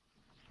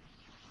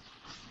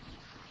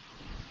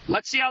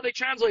 Let's see how they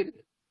translated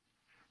it.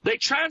 They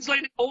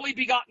translated only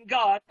begotten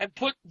God and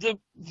put the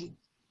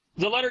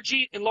letter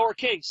G in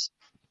lowercase.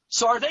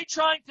 So are they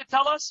trying to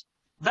tell us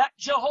that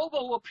Jehovah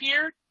who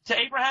appeared to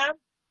Abraham,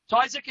 to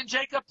Isaac and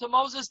Jacob, to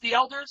Moses, the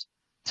elders,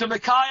 to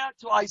Micaiah,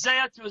 to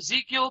Isaiah, to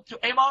Ezekiel, to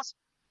Amos,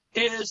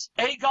 is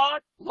a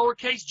God,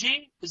 lowercase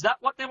g? Is that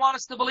what they want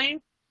us to believe?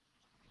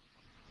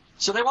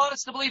 So they want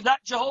us to believe that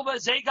Jehovah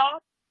is a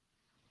God?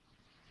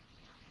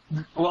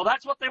 Well,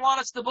 that's what they want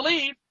us to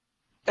believe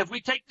if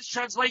we take this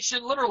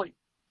translation literally.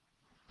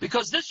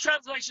 Because this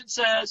translation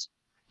says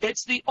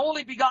it's the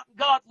only begotten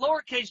God,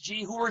 lowercase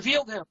g, who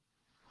revealed him.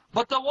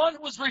 But the one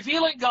who was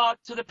revealing God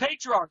to the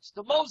patriarchs,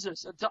 to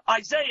Moses, and to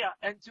Isaiah,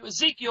 and to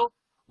Ezekiel,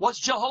 was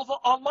Jehovah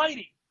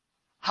Almighty.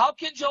 How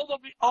can Jehovah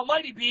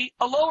Almighty be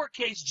a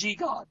lowercase g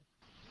God?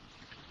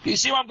 You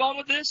see where I'm going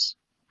with this?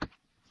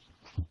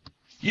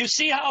 You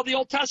see how the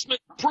Old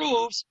Testament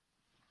proves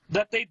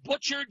that they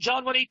butchered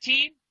John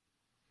 1:18?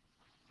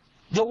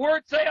 The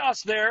word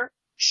theos there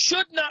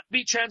should not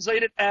be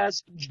translated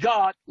as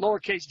God,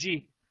 lowercase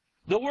g.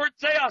 The word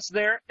theos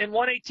there in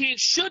 1:18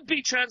 should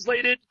be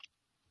translated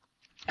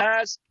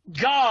as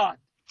God,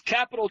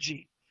 capital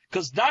G.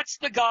 Because that's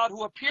the God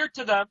who appeared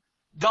to them,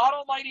 God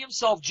Almighty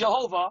himself,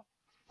 Jehovah,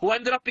 who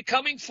ended up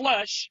becoming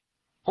flesh,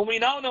 whom we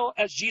now know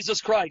as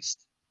Jesus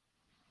Christ.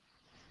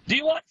 Do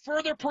you want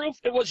further proof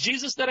it was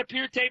Jesus that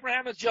appeared to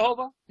Abraham as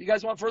Jehovah? You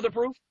guys want further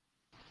proof?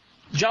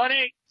 John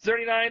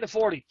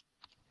 8:39-40.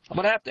 I'm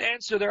going to have to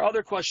answer their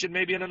other question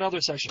maybe in another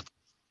session.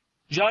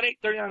 John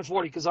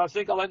 8:39-40, because I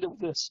think I'll end it with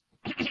this.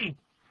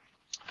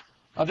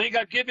 I think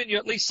I've given you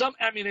at least some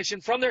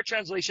ammunition from their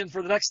translation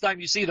for the next time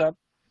you see them.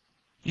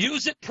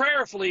 Use it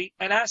prayerfully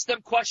and ask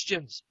them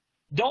questions.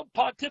 Don't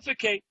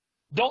pontificate.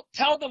 Don't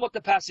tell them what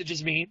the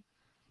passages mean.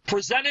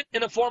 Present it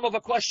in the form of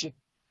a question.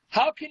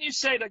 How can you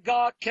say that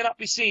God cannot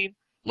be seen?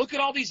 Look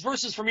at all these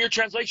verses from your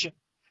translation.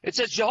 It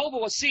says Jehovah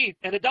was seen,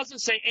 and it doesn't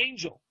say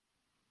angel.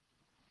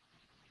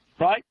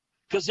 Right?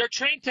 Because they're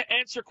trained to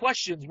answer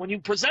questions. When you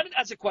present it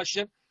as a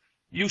question,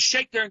 you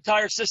shake their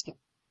entire system.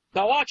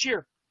 Now watch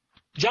here.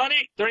 John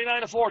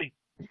 8:39-40.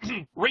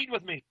 Read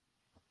with me.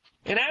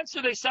 In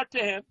answer they said to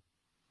him,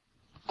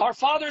 our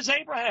father is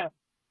Abraham.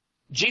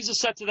 Jesus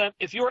said to them,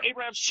 if you were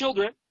Abraham's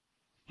children,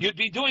 you'd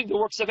be doing the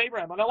works of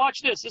Abraham. Now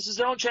watch this. This is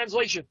their own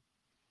translation.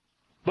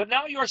 But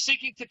now you are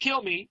seeking to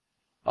kill me,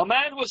 a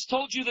man who has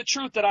told you the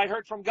truth that I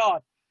heard from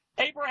God.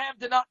 Abraham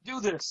did not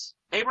do this.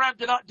 Abraham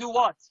did not do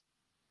what?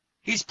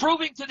 He's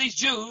proving to these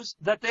Jews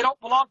that they don't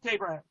belong to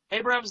Abraham.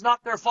 Abraham's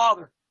not their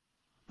father.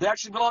 They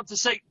actually belong to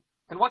Satan.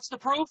 And what's the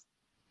proof?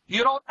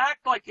 You don't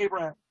act like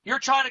Abraham. You're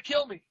trying to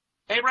kill me.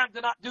 Abraham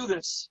did not do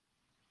this.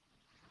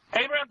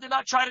 Abraham did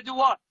not try to do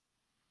what?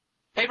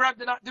 Abraham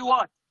did not do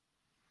what?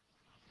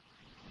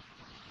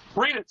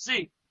 Read it,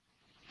 see.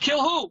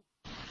 Kill who?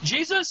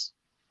 Jesus?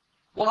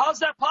 Well, how's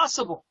that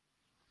possible?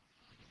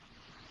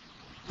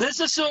 This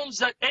assumes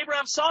that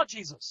Abraham saw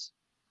Jesus.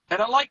 And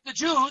unlike the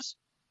Jews,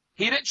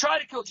 he didn't try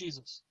to kill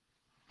Jesus.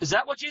 Is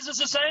that what Jesus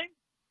is saying?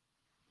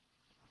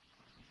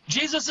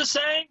 Jesus is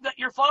saying that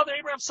your father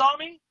Abraham saw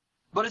me,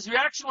 but his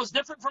reaction was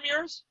different from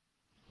yours?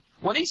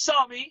 When he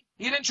saw me,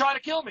 he didn't try to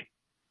kill me.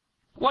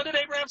 When did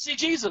Abraham see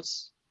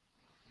Jesus?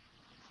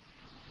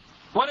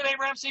 When did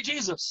Abraham see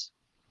Jesus?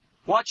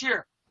 Watch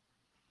here.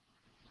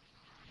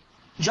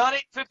 John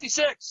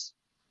 8:56.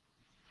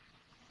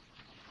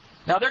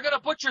 Now they're going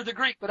to butcher the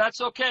Greek, but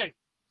that's okay.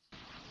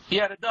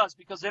 Yeah, it does,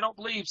 because they don't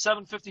believe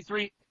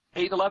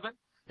 753:811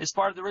 is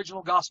part of the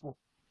original gospel.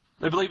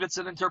 They believe it's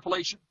an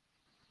interpolation.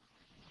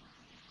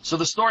 So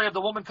the story of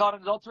the woman caught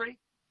in adultery,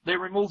 they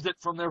removed it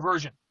from their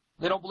version.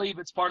 They don't believe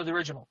it's part of the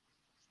original.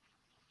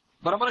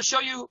 But I'm going to show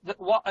you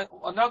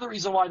another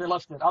reason why they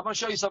left it. I'm going to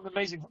show you something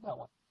amazing from that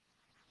one.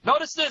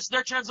 Notice this,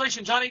 their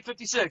translation, John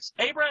 8:56.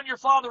 Abraham, your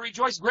father,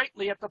 rejoiced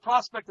greatly at the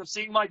prospect of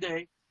seeing my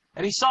day,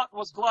 and he saw it and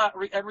was glad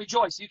and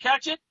rejoiced. You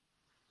catch it?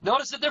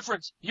 Notice the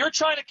difference. You're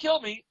trying to kill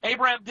me.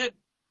 Abraham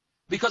didn't.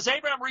 Because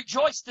Abraham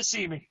rejoiced to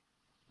see me.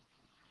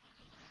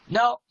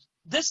 Now,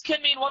 this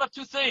can mean one of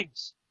two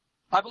things.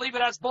 I believe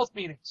it has both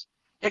meanings.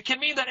 It can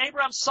mean that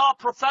Abraham saw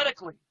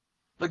prophetically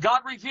that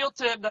God revealed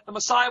to him that the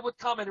Messiah would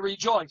come and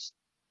rejoiced.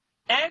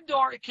 And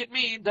or it can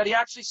mean that he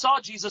actually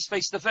saw Jesus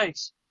face to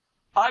face.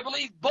 I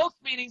believe both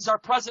meanings are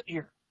present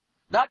here.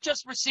 Not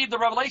just received the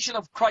revelation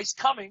of Christ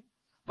coming,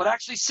 but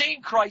actually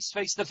seeing Christ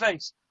face to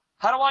face.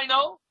 How do I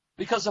know?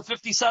 Because of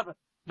 57.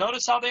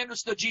 Notice how they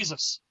understood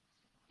Jesus.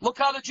 Look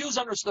how the Jews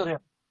understood him.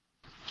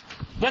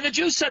 Then the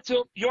Jews said to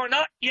him, you are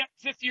not yet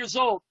 50 years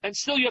old, and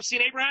still you have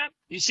seen Abraham?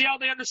 You see how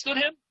they understood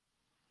him?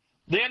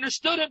 They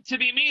understood him to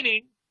be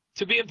meaning,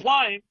 to be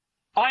implying,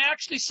 I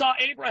actually saw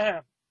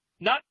Abraham.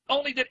 Not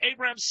only did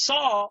Abraham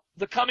saw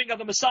the coming of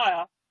the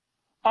Messiah,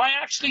 I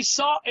actually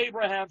saw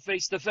Abraham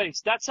face to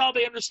face. That's how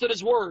they understood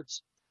his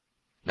words.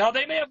 Now,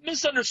 they may have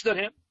misunderstood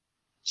him,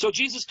 so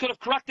Jesus could have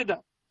corrected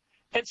them.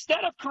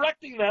 Instead of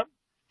correcting them,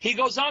 he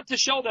goes on to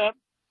show them,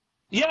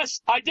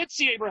 yes, I did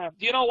see Abraham.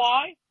 Do you know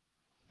why?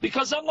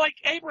 Because unlike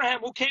Abraham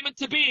who came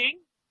into being,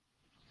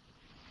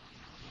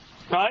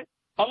 right?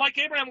 Unlike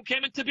Abraham who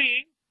came into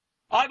being,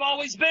 I've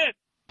always been.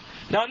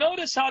 Now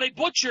notice how they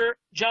butcher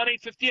John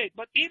 8:58.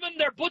 But even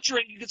their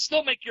butchering, you can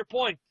still make your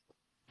point.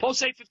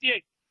 Post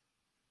 8:58.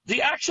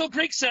 The actual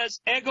Greek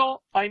says,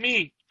 ego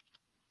eimi.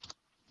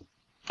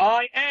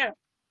 I am.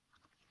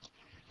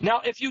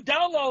 Now if you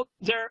download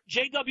their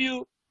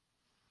JW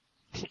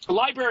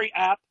library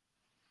app,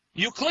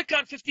 you click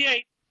on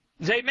 58,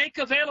 they make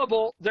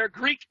available their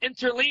Greek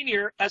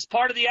interlinear as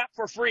part of the app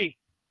for free.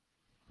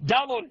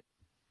 Download it.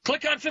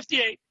 Click on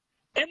 58.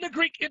 In the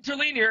Greek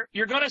interlinear,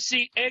 you're going to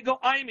see ego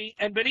eimi,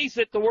 and beneath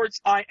it the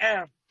words I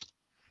am.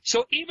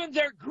 So even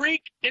their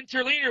Greek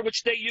interlinear,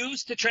 which they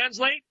use to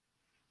translate,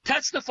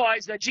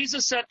 testifies that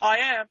Jesus said I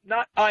am,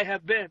 not I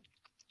have been.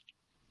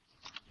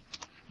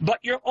 But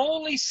you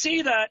only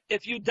see that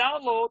if you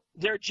download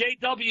their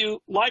JW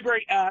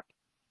library app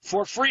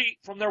for free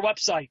from their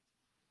website.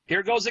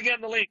 Here goes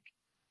again the link.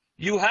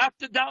 You have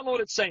to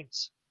download it,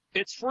 saints.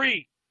 It's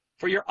free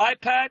for your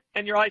iPad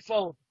and your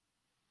iPhone.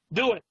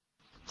 Do it.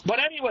 But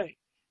anyway,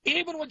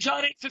 even with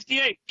John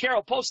 8:58,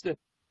 Carol, post it.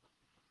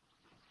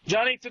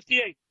 John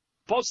 8:58.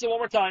 Post it one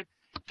more time.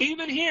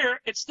 Even here,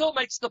 it still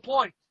makes the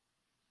point.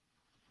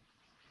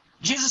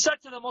 Jesus said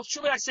to them, most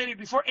truly I say to you,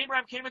 before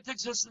Abraham came into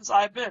existence,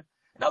 I have been.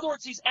 In other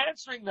words, he's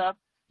answering them,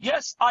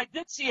 yes, I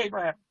did see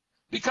Abraham,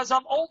 because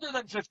I'm older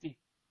than 50.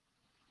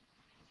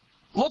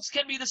 Looks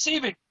can be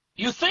deceiving.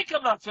 You think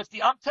I'm not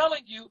 50. I'm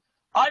telling you,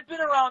 I've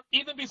been around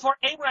even before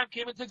Abraham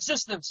came into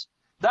existence.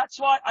 That's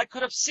why I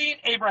could have seen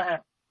Abraham.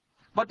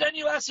 But then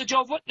you ask the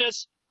Jehovah's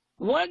Witness,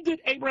 when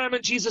did Abraham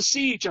and Jesus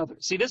see each other?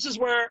 See, this is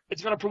where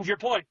it's going to prove your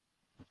point.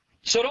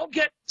 So don't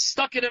get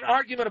stuck in an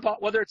argument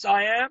about whether it's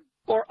I am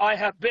or I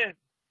have been.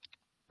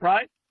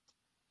 Right?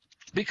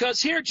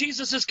 Because here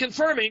Jesus is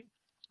confirming,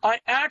 I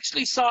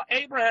actually saw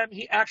Abraham,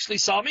 he actually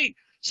saw me.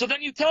 So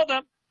then you tell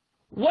them,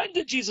 when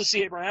did Jesus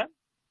see Abraham?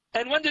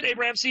 And when did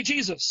Abraham see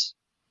Jesus?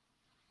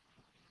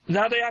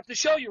 Now they have to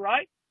show you,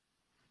 right?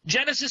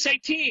 Genesis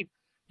 18,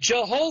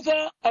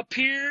 Jehovah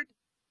appeared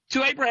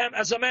to Abraham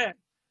as a man.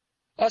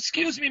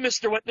 Excuse me,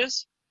 Mr.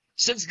 Witness,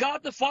 since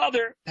God the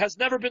Father has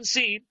never been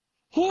seen,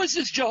 who is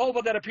this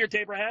Jehovah that appeared to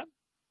Abraham?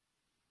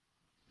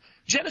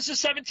 Genesis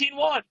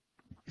 17:1.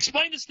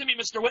 Explain this to me,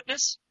 Mr.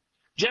 Witness.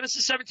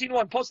 Genesis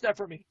 17:1. Post that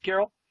for me,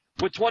 Carol,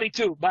 with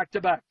 22, back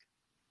to back.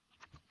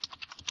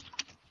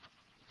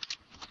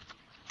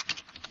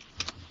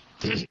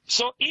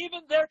 So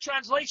even their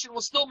translation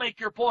will still make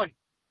your point.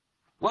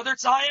 Whether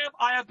it's I am,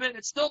 I have been,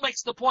 it still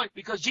makes the point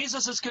because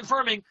Jesus is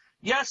confirming,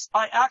 yes,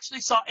 I actually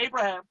saw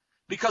Abraham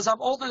because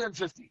I'm older than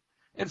 50.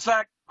 In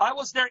fact, I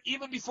was there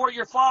even before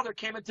your father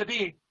came into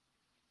being.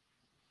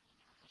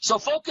 So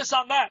focus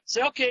on that.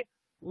 Say, okay,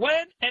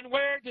 when and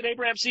where did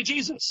Abraham see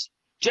Jesus?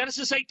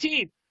 Genesis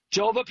 18,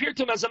 Jehovah appeared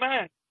to him as a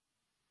man.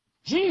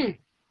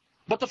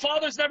 But the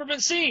Father's never been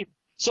seen.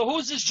 So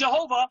who's this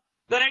Jehovah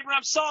that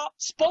Abraham saw,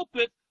 spoke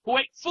with, who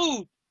ate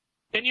food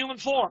in human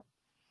form?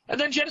 And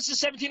then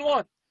Genesis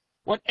 17:1.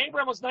 When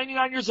Abraham was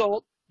 99 years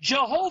old,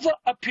 Jehovah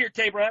appeared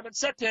to Abraham and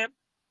said to him,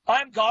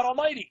 I am God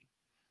Almighty.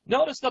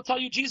 Notice they'll tell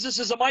you Jesus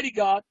is a mighty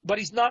God, but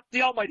he's not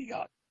the Almighty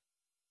God.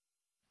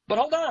 But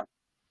hold on.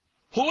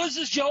 Who is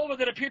this Jehovah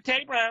that appeared to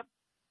Abraham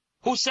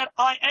who said,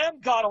 I am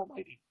God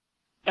Almighty?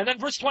 And then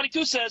verse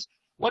 22 says,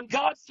 when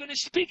God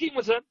finished speaking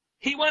with him,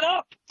 he went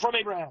up from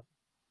Abraham.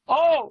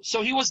 Oh,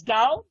 so he was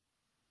down?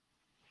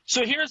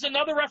 So here's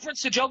another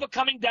reference to Jehovah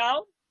coming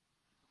down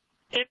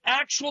in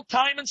actual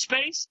time and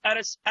space at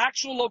its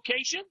actual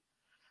location.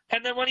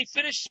 And then when he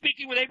finished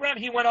speaking with Abraham,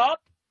 he went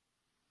up.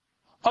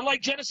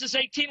 Unlike Genesis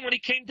 18, when he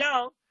came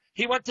down,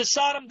 he went to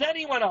Sodom, then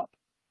he went up.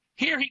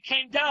 Here he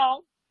came down,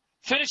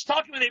 finished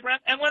talking with Abraham,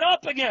 and went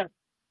up again.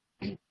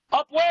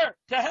 Up where?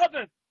 To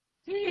heaven.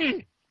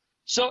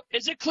 So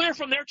is it clear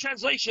from their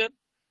translation,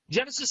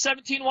 Genesis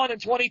 17:1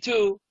 and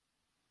 22,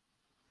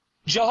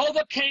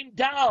 Jehovah came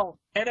down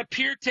and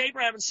appeared to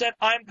Abraham and said,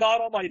 I am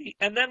God Almighty.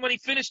 And then when he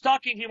finished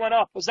talking, he went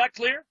up. Was that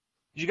clear?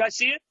 Did you guys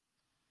see it?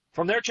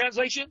 From their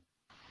translation?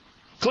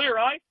 Clear,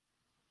 right?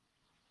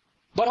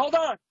 But hold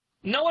on.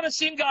 No one has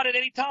seen God at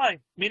any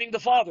time, meaning the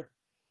Father.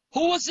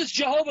 Who was this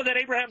Jehovah that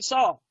Abraham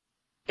saw,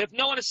 if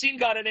no one has seen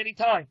God at any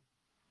time?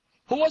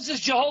 Who was this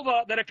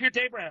Jehovah that appeared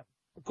to Abraham,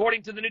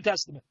 according to the New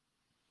Testament?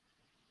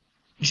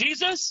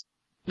 Jesus?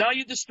 Now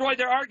you destroy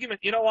their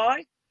argument. You know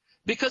why?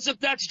 Because if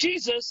that's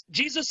Jesus,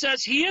 Jesus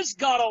says he is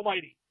God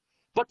Almighty.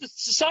 But the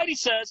society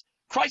says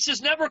Christ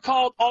is never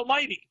called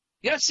Almighty.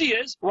 Yes, he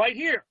is, right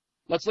here.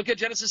 Let's look at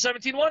Genesis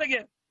 17:1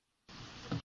 again.